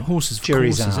suppose horses for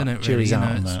Jury's courses, out. isn't it? Jury's really,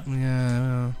 out on that.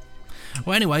 Yeah.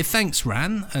 Well, anyway, thanks,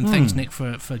 Ran, and thanks, Nick,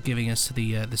 for giving us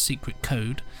the secret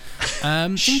code.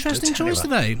 Interesting choice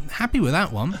today. Happy with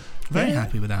that one. Very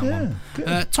happy with that one.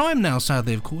 Time now,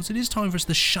 sadly, of course. It is time for us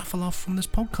to shuffle off from this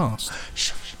podcast.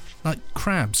 Like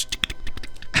crabs.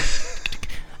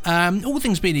 All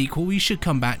things being equal, we should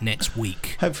come back next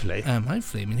week. Hopefully.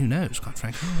 Hopefully. I mean, who knows, quite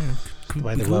frankly. The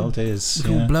way the world is. We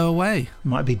could all blow away.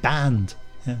 Might be banned.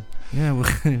 Yeah,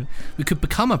 we could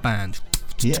become a band.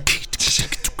 Yeah.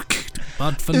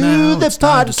 But for now, the it's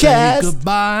time to say podcast.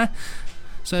 goodbye.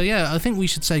 So yeah, I think we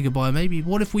should say goodbye. Maybe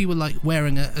what if we were like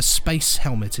wearing a space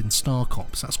helmet in Star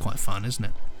Cops? That's quite fun, isn't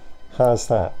it? How's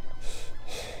that?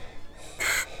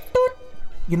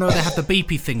 You know, they have the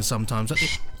beepy thing sometimes.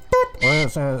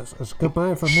 Well, it's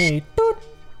goodbye from me.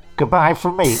 Goodbye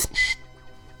from me. It's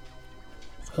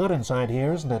hot inside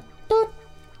here, isn't it?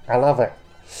 I love it.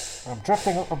 I'm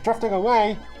drifting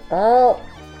away. Oh.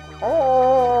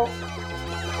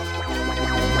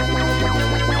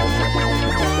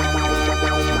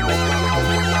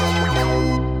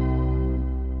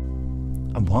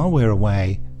 And while we're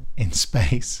away in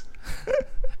space...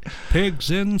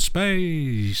 Pigs in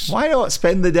space. Why not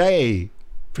spend the day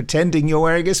pretending you're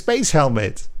wearing a space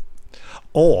helmet?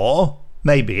 Or,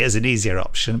 maybe as an easier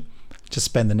option, just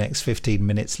spend the next 15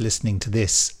 minutes listening to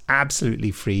this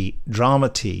absolutely free drama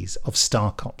tease of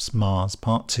Star Cops Mars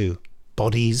Part 2,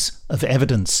 Bodies of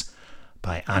Evidence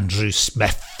by Andrew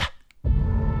Smith.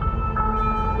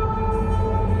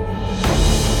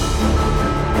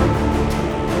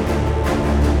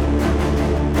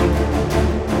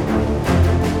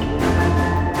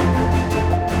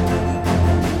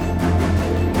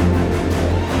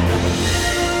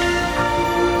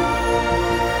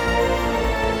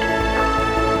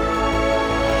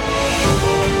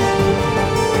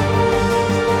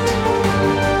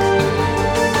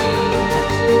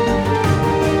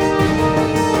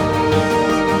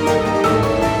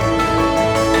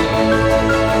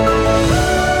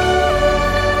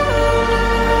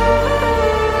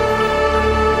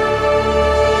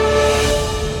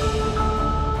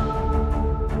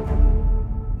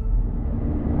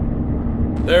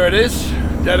 There it is,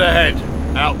 dead ahead,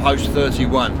 Outpost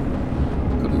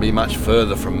 31. Couldn't be much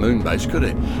further from Moonbase, could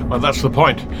it? Well, that's the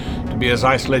point, to be as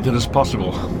isolated as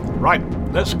possible. Right,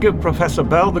 let's give Professor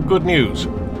Bell the good news.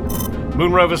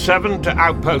 Moon Rover 7 to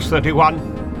Outpost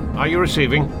 31. Are you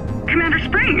receiving? Commander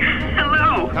Spring,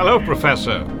 hello. Hello,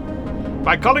 Professor.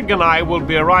 My colleague and I will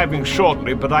be arriving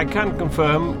shortly, but I can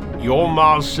confirm your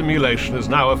Mars simulation is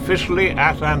now officially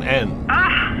at an end.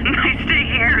 Nice to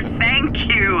hear. Thank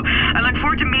you. I look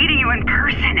forward to meeting you in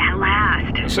person at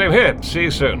last. Same here. See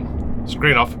you soon.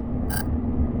 Screen off.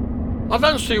 I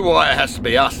don't see why it has to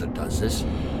be us that does this.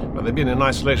 Well, they've been in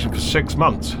isolation for 6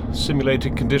 months,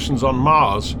 simulating conditions on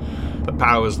Mars. The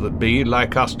powers that be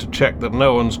like us to check that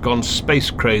no one's gone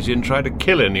space crazy and tried to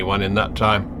kill anyone in that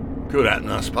time. Could happen,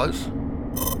 I suppose.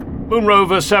 Moon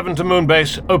Rover 7 to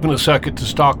Moonbase. Open the circuit to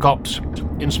Star Cops.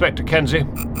 Inspector Kenzie.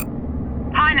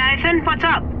 Hi, Nathan. What's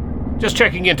up? Just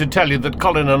checking in to tell you that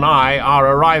Colin and I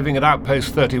are arriving at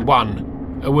Outpost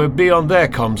 31. We'll be on their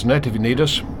comms net if you need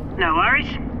us. No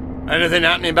worries. Anything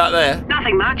happening back there?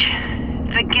 Nothing much.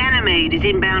 The Ganymede is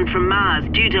inbound from Mars,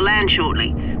 due to land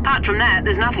shortly. Apart from that,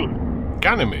 there's nothing.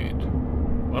 Ganymede?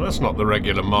 Well, that's not the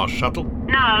regular Mars shuttle.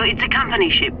 No, it's a company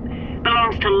ship.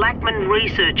 Belongs to Lackman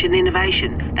Research and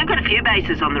Innovation. They've got a few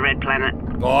bases on the Red Planet.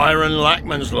 Byron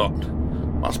Lackman's lot.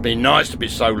 Must be nice to be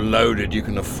so loaded you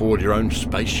can afford your own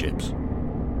spaceships.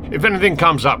 If anything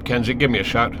comes up, Kenzie, give me a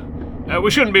shout. We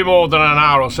shouldn't be more than an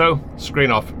hour or so. Screen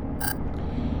off.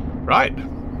 Right.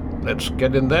 Let's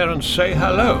get in there and say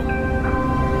hello.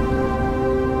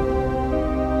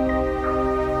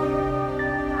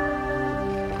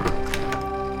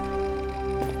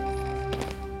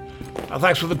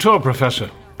 Thanks for the tour,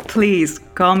 Professor. Please,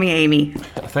 call me Amy.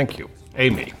 Thank you.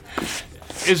 Amy.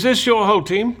 Is this your whole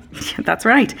team? That's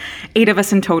right. 8 of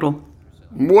us in total.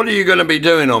 What are you going to be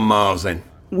doing on Mars, then?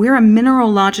 We're a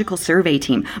mineralogical survey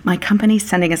team. My company's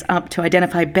sending us up to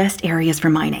identify best areas for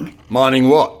mining. Mining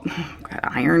what?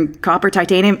 Iron, copper,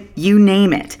 titanium, you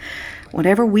name it.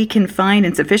 Whatever we can find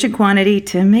in sufficient quantity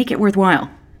to make it worthwhile.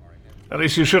 At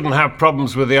least you shouldn't have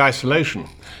problems with the isolation.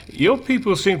 Your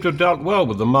people seem to have dealt well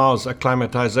with the Mars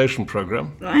acclimatization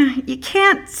program. You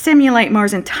can't simulate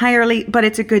Mars entirely, but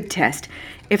it's a good test.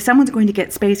 If someone's going to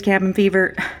get space cabin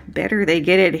fever, better they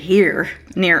get it here,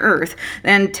 near Earth,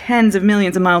 than tens of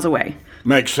millions of miles away.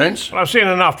 Makes sense. Well, I've seen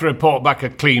enough to report back a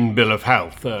clean bill of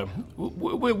health.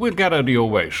 We'll get out of your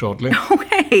way shortly. Oh,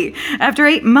 hey, after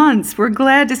 8 months, we're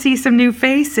glad to see some new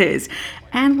faces.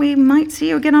 And we might see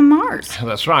you again on Mars.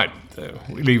 That's right.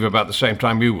 We leave about the same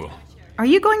time you will. Are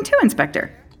you going too,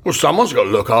 Inspector? Well, someone's got to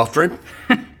look after him.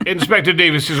 Inspector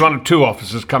Davis is one of 2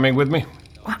 officers coming with me.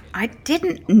 Well, I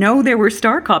didn't know there were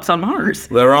Star Cops on Mars.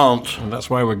 There aren't. And that's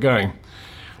why we're going.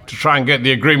 To try and get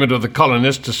the agreement of the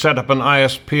colonists to set up an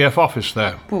ISPF office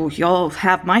there. Oh, you'll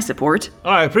have my support.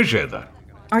 I appreciate that.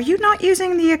 Are you not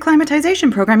using the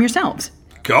acclimatization program yourselves?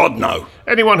 God, no.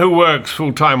 Anyone who works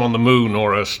full-time on the moon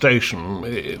or a station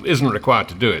isn't required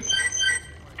to do it.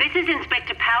 This is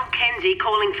Inspector Pal Kenzie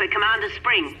calling for Commander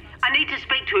Spring. I need to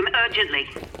speak to him urgently.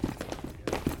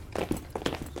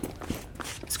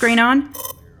 Screen on?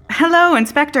 Hello,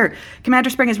 Inspector.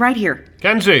 Commander Spring is right here.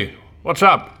 Kenzie, what's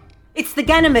up? It's the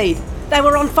Ganymede. They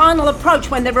were on final approach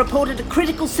when they reported a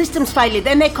critical systems failure.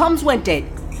 Then their comms went dead.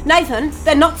 Nathan,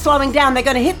 they're not slowing down. They're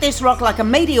going to hit this rock like a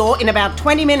meteor in about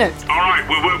 20 minutes. All right,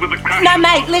 we'll work with the crash. No,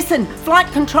 mate, listen.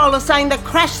 Flight controller's saying the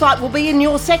crash site will be in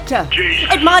your sector. Jeez.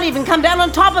 It might even come down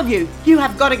on top of you. You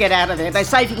have got to get out of there. They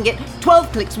say if you can get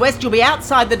 12 clicks west, you'll be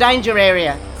outside the danger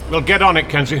area. We'll get on it,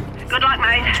 Kenzie. Good luck,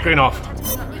 mate. Screen off.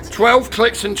 12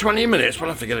 clicks in 20 minutes. We'll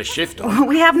have to get a shift on.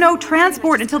 We have no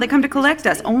transport until they come to collect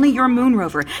us. Only your moon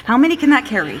rover. How many can that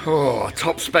carry? Oh,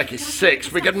 top spec is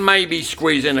 6. We could maybe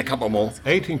squeeze in a couple more.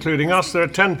 8, including us. There are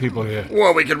 10 people here.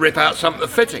 Well, we could rip out some of the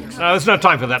fittings. No, there's no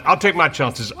time for that. I'll take my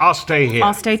chances. I'll stay here.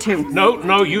 I'll stay too.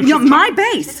 No, you should... My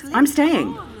base. I'm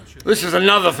staying. This is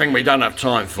another thing we don't have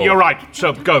time for. You're right.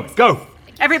 So, go.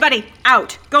 Everybody,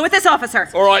 out. Go with this officer.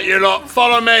 All right, you lot,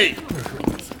 follow me.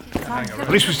 At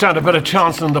least we stand a better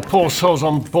chance than the poor souls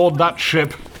on board that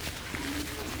ship.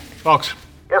 Fox.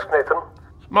 Yes, Nathan?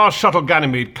 Mars Shuttle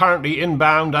Ganymede, currently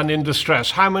inbound and in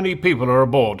distress. How many people are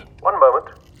aboard? One moment.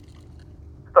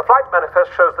 The flight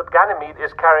manifest shows that Ganymede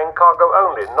is carrying cargo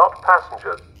only, not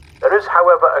passengers. There is,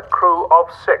 however, a crew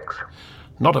of 6.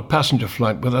 Not a passenger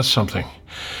flight, but that's something.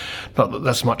 Not that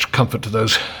that's much comfort to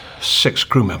those 6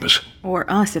 crew members. Or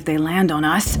us if they land on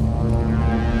us.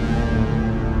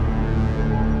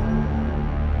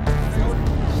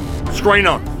 Screen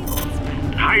on.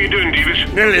 How you doing,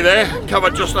 Davis? Nearly there.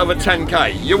 Covered just over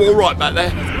 10k. You all right back there?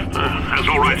 As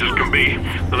all right as can be.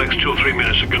 The next 2 or 3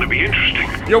 minutes are going to be interesting.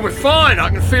 You'll be fine. I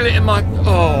can feel it in my...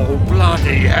 Oh,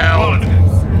 bloody hell.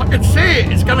 I can see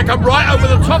it. It's going to come right over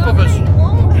the top of us.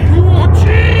 Oh,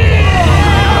 jeez!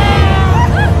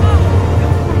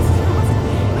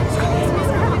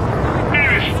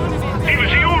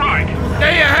 Davis, are you all right?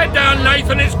 Get your head down,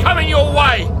 Nathan. It's coming your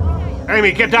way.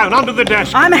 Amy, get down, under the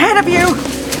desk. I'm ahead of you!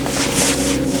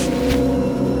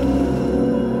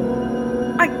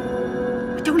 I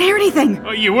don't hear anything.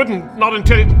 Oh, you wouldn't, not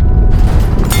until it...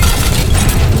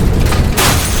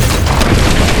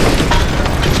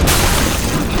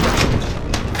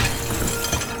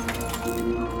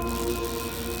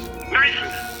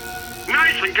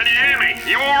 Nathan, can you hear me?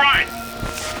 You all right?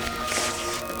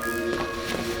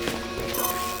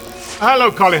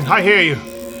 Hello, Colin, I hear you.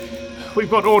 We've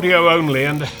got audio only,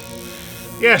 and...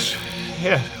 Yes,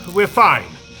 we're fine.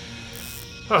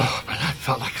 Oh, but that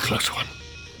felt like a close one.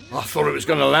 I thought it was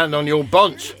going to land on your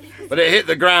bunch, but it hit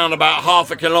the ground about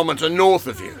half a kilometre north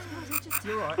of you.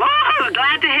 Woohoo!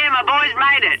 Glad to hear my boys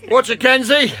made it. What's it,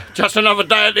 Kenzie? Just another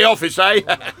day at the office, eh?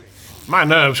 My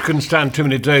nerves couldn't stand too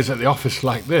many days at the office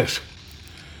like this.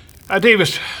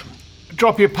 Davis,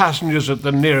 drop your passengers at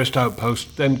the nearest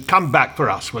outpost, then come back for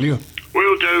us, will you?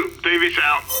 Will do. Davis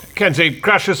out. Kenzie,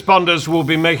 crash responders will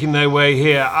be making their way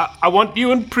here. I want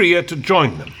you and Priya to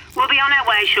join them. We'll be on our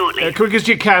way shortly. Quick as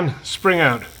you can. Spring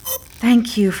out.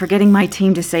 Thank you for getting my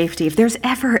team to safety. If there's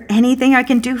ever anything I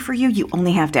can do for you, you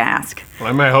only have to ask. Well,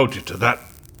 I may hold you to that.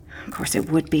 Of course, it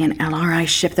would be an LRI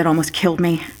ship that almost killed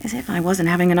me. As if I wasn't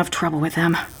having enough trouble with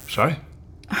them. Sorry?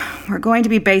 We're going to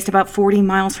be based about 40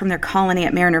 miles from their colony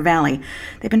at Mariner Valley.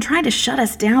 They've been trying to shut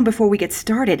us down before we get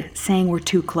started, saying we're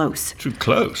too close. Too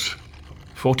close?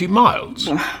 40 miles?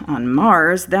 Well, on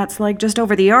Mars, that's like just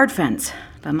over the yard fence.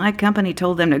 But my company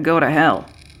told them to go to hell.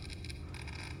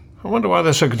 I wonder why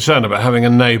they're so concerned about having a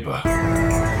neighbour.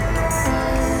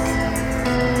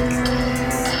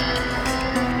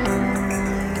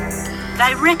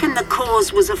 They reckon the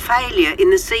cause was a failure in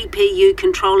the CPU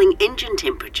controlling engine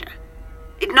temperature.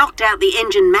 It knocked out the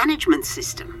engine management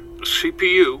system. The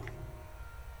CPU?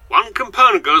 One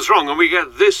component goes wrong and we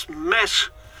get this mess.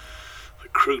 The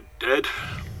crew dead,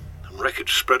 and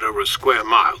wreckage spread over a square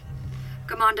mile.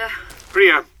 Commander.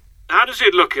 Priya, how does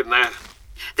it look in there?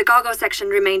 The cargo section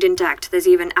remained intact. There's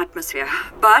even atmosphere.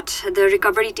 But the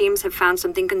recovery teams have found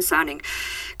something concerning.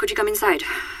 Could you come inside?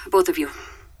 Both of you.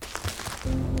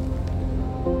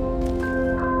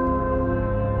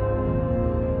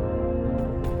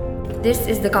 This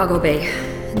is the cargo bay.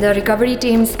 The recovery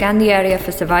team scanned the area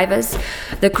for survivors.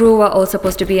 The crew were all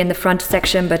supposed to be in the front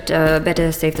section, but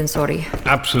better safe than sorry.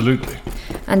 Absolutely.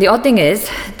 And the odd thing is,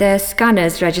 their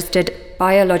scanners registered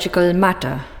biological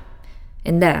matter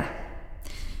in there.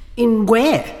 In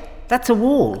where? That's a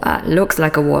wall. Looks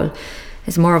like a wall.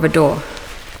 It's more of a door.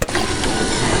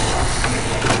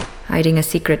 Hiding a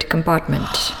secret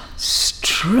compartment.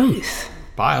 Struth.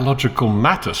 Biological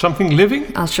matter? Something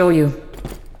living? I'll show you.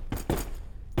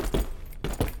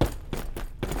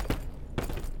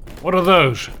 What are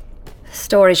those?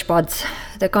 Storage pods.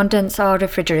 The contents are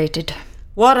refrigerated.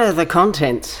 What are the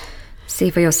contents? See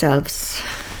for yourselves.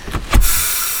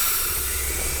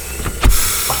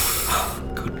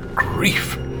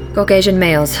 Caucasian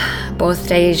males,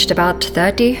 both aged about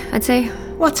 30, I'd say.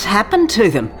 What's happened to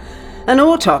them? An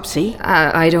autopsy?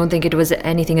 I don't think it was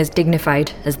anything as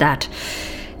dignified as that.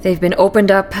 They've been opened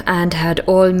up and had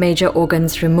all major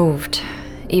organs removed,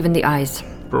 even the eyes.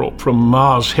 Brought from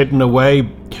Mars, hidden away.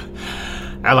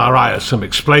 LRI has some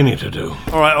explaining to do.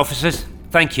 All right, officers.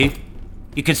 Thank you.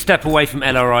 You can step away from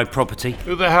LRI property.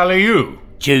 Who the hell are you?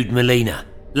 Jude Molina,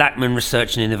 Lackman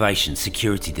Research and Innovation,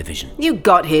 Security Division. You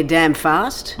got here damn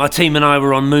fast. My team and I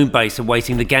were on Moonbase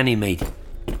awaiting the Ganymede.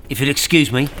 If you'll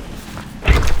excuse me,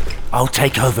 I'll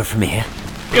take over from here.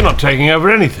 You're not taking over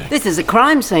anything. This is a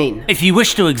crime scene. If you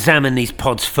wish to examine these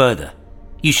pods further,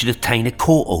 you should obtain a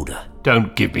court order.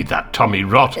 Don't give me that Tommy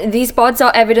rot. These pods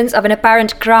are evidence of an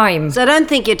apparent crime. So I don't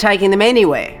think you're taking them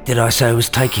anywhere. Did I say I was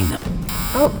taking them?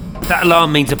 Oh. That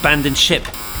alarm means abandoned ship.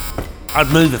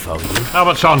 I'd move if I were you. How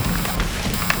much on?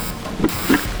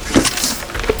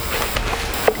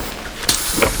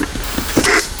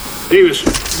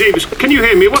 Davis, can you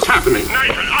hear me? What's happening?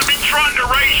 Nathan, I've been trying to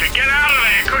raise you. Get out of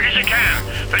there as quick as you can.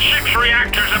 The ship's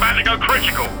reactor is about to go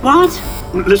critical. What?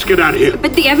 Let's get out of here.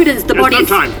 But the evidence, the bodies... There's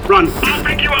no time. Run. I'll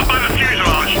pick you up by the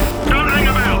fuselage. Don't hang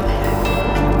about.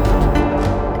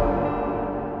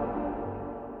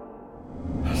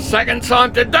 Second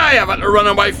time today I've had to run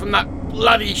away from that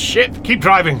bloody ship. Keep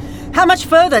driving. How much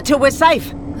further till we're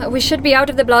safe? We should be out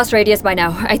of the blast radius by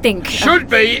now, I think. Should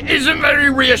be isn't very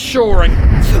reassuring.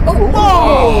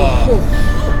 Oh.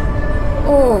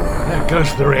 There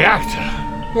goes the reactor.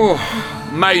 Oh,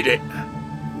 made it.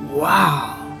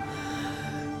 Wow.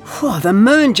 Whew, the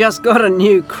moon just got a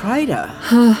new crater.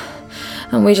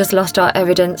 And we just lost our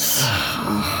evidence.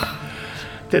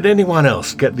 Did anyone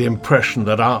else get the impression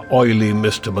that our oily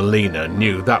Mr. Molina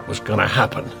knew that was going to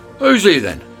happen? Who's he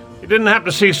then? You didn't happen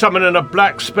to see someone in a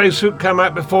black spacesuit come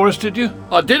out before us, did you?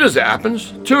 I did, as it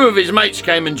happens. 2 of his mates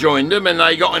came and joined him, and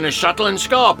they got in a shuttle and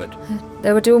scarpered.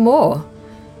 There were 2 more.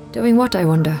 Doing what, I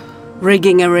wonder?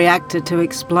 Rigging a reactor to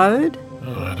explode?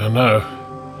 Oh, I don't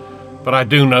know. But I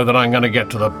do know that I'm going to get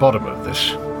to the bottom of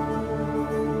this.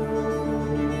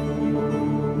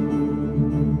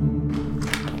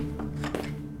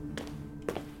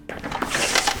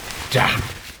 Damn.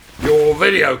 Your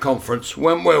video conference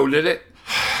went well, did it?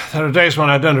 There are days when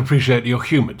I don't appreciate your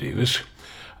humour, Davis.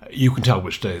 You can tell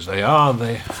which days they are.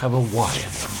 They have a Y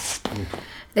in them.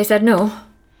 They said no.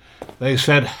 They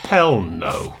said hell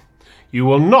no. You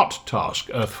will not task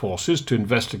Earth forces to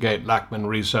investigate Lackman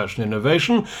Research and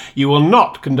Innovation. You will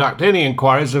not conduct any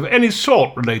inquiries of any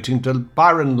sort relating to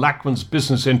Byron Lackman's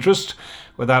business interests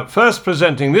without first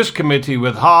presenting this committee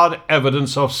with hard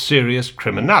evidence of serious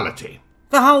criminality.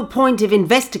 The whole point of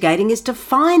investigating is to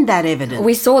find that evidence.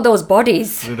 We saw those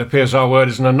bodies. It appears our word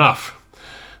isn't enough.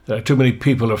 There are too many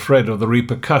people afraid of the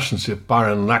repercussions if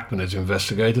Byron Lackman is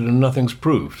investigated and nothing's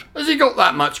proved. Has he got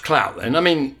that much clout then? I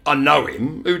mean, I know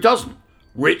him. Who doesn't?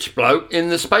 Rich bloke in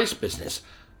the space business.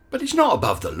 But he's not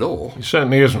above the law. He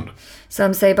certainly isn't.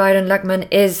 Some say Byron Lackman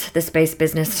is the space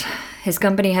business. His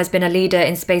company has been a leader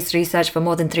in space research for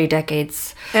more than 3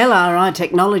 decades. LRI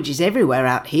technology's everywhere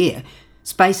out here.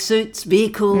 Spacesuits,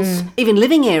 vehicles, even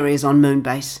living areas on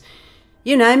Moonbase.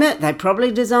 You name it, they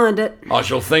probably designed it. I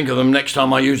shall think of them next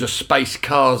time I use a space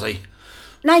carsy.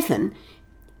 Nathan,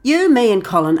 you, me and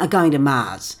Colin are going to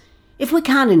Mars. If we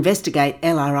can't investigate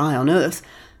LRI on Earth,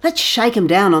 let's shake them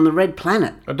down on the Red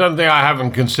Planet. I don't think I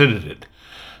haven't considered it.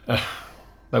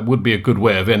 That would be a good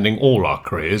way of ending all our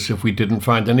careers if we didn't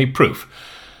find any proof.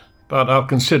 But I'll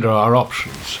consider our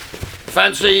options.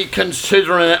 Fancy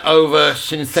considering it over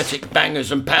synthetic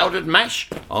bangers and powdered mash?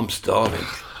 I'm starving.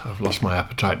 I've lost my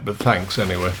appetite, but thanks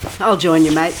anyway. I'll join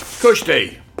you, mate.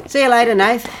 Kushti. See you later,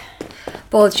 Nath.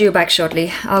 Paul's due back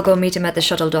shortly. I'll go meet him at the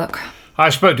shuttle dock.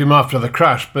 I spoke to him after the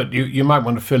crash, but you might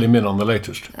want to fill him in on the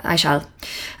latest. I shall.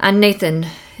 And Nathan,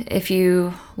 if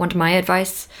you want my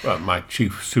advice... Well, my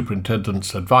chief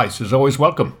superintendent's advice is always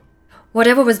welcome.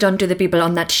 Whatever was done to the people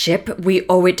on that ship, we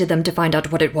owe it to them to find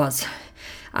out what it was.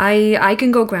 I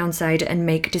can go groundside and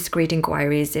make discreet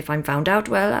inquiries. If I'm found out,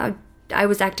 well, I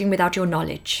was acting without your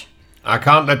knowledge. I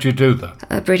can't let you do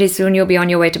that. Pretty soon you'll be on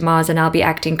your way to Mars and I'll be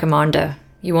acting commander.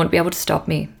 You won't be able to stop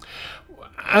me.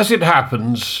 As it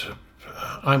happens,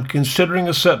 I'm considering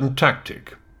a certain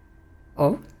tactic.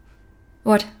 Oh?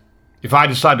 What? If I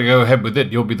decide to go ahead with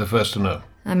it, you'll be the first to know.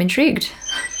 I'm intrigued.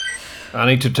 I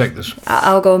need to take this.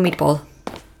 I'll go meet Paul.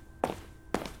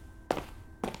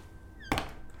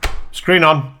 Screen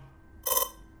on.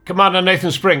 Commander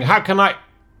Nathan Spring, how can I...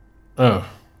 Oh.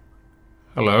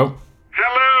 Hello.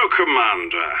 Hello,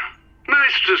 Commander.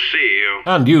 Nice to see you.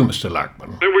 And you, Mr.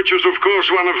 Lackman. Which is, of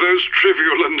course, one of those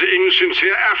trivial and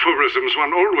insincere aphorisms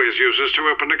one always uses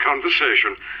to open a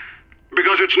conversation.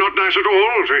 Because it's not nice at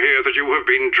all to hear that you have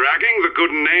been dragging the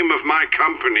good name of my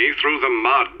company through the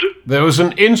mud. There was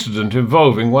an incident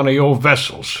involving one of your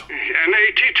vessels. An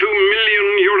 $82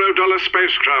 million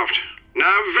spacecraft.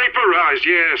 Now vaporized,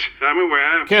 yes, I'm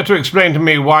aware. Care to explain to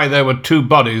me why there were 2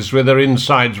 bodies with their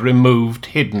insides removed,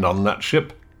 hidden on that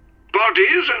ship?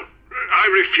 Bodies? I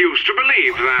refuse to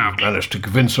believe that. You've managed to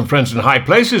convince some friends in high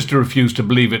places to refuse to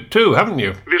believe it too, haven't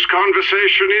you? This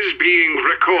conversation is being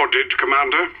recorded,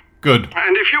 Commander. Good.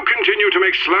 And if you continue to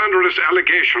make slanderous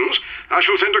allegations, I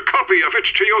shall send a copy of it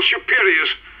to your superiors.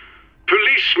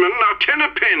 Policemen are 10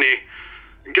 a penny.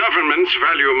 Governments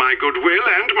value my goodwill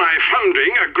and my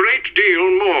funding a great deal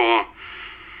more.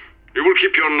 You will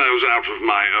keep your nose out of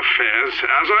my affairs,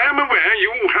 as I am aware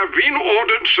you have been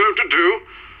ordered so to do,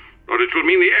 or it will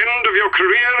mean the end of your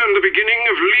career and the beginning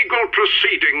of legal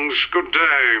proceedings. Good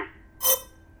day.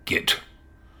 Git.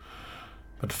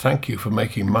 But thank you for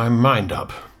making my mind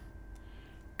up.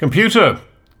 Computer,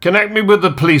 connect me with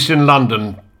the police in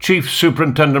London. Chief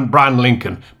Superintendent Brian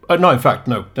Lincoln. No,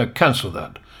 cancel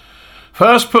that.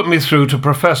 First, put me through to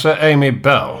Professor Amy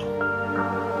Bell.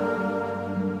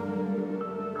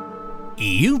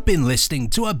 You've been listening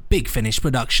to a Big Finish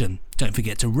production. Don't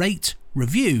forget to rate,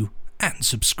 review, and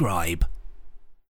subscribe.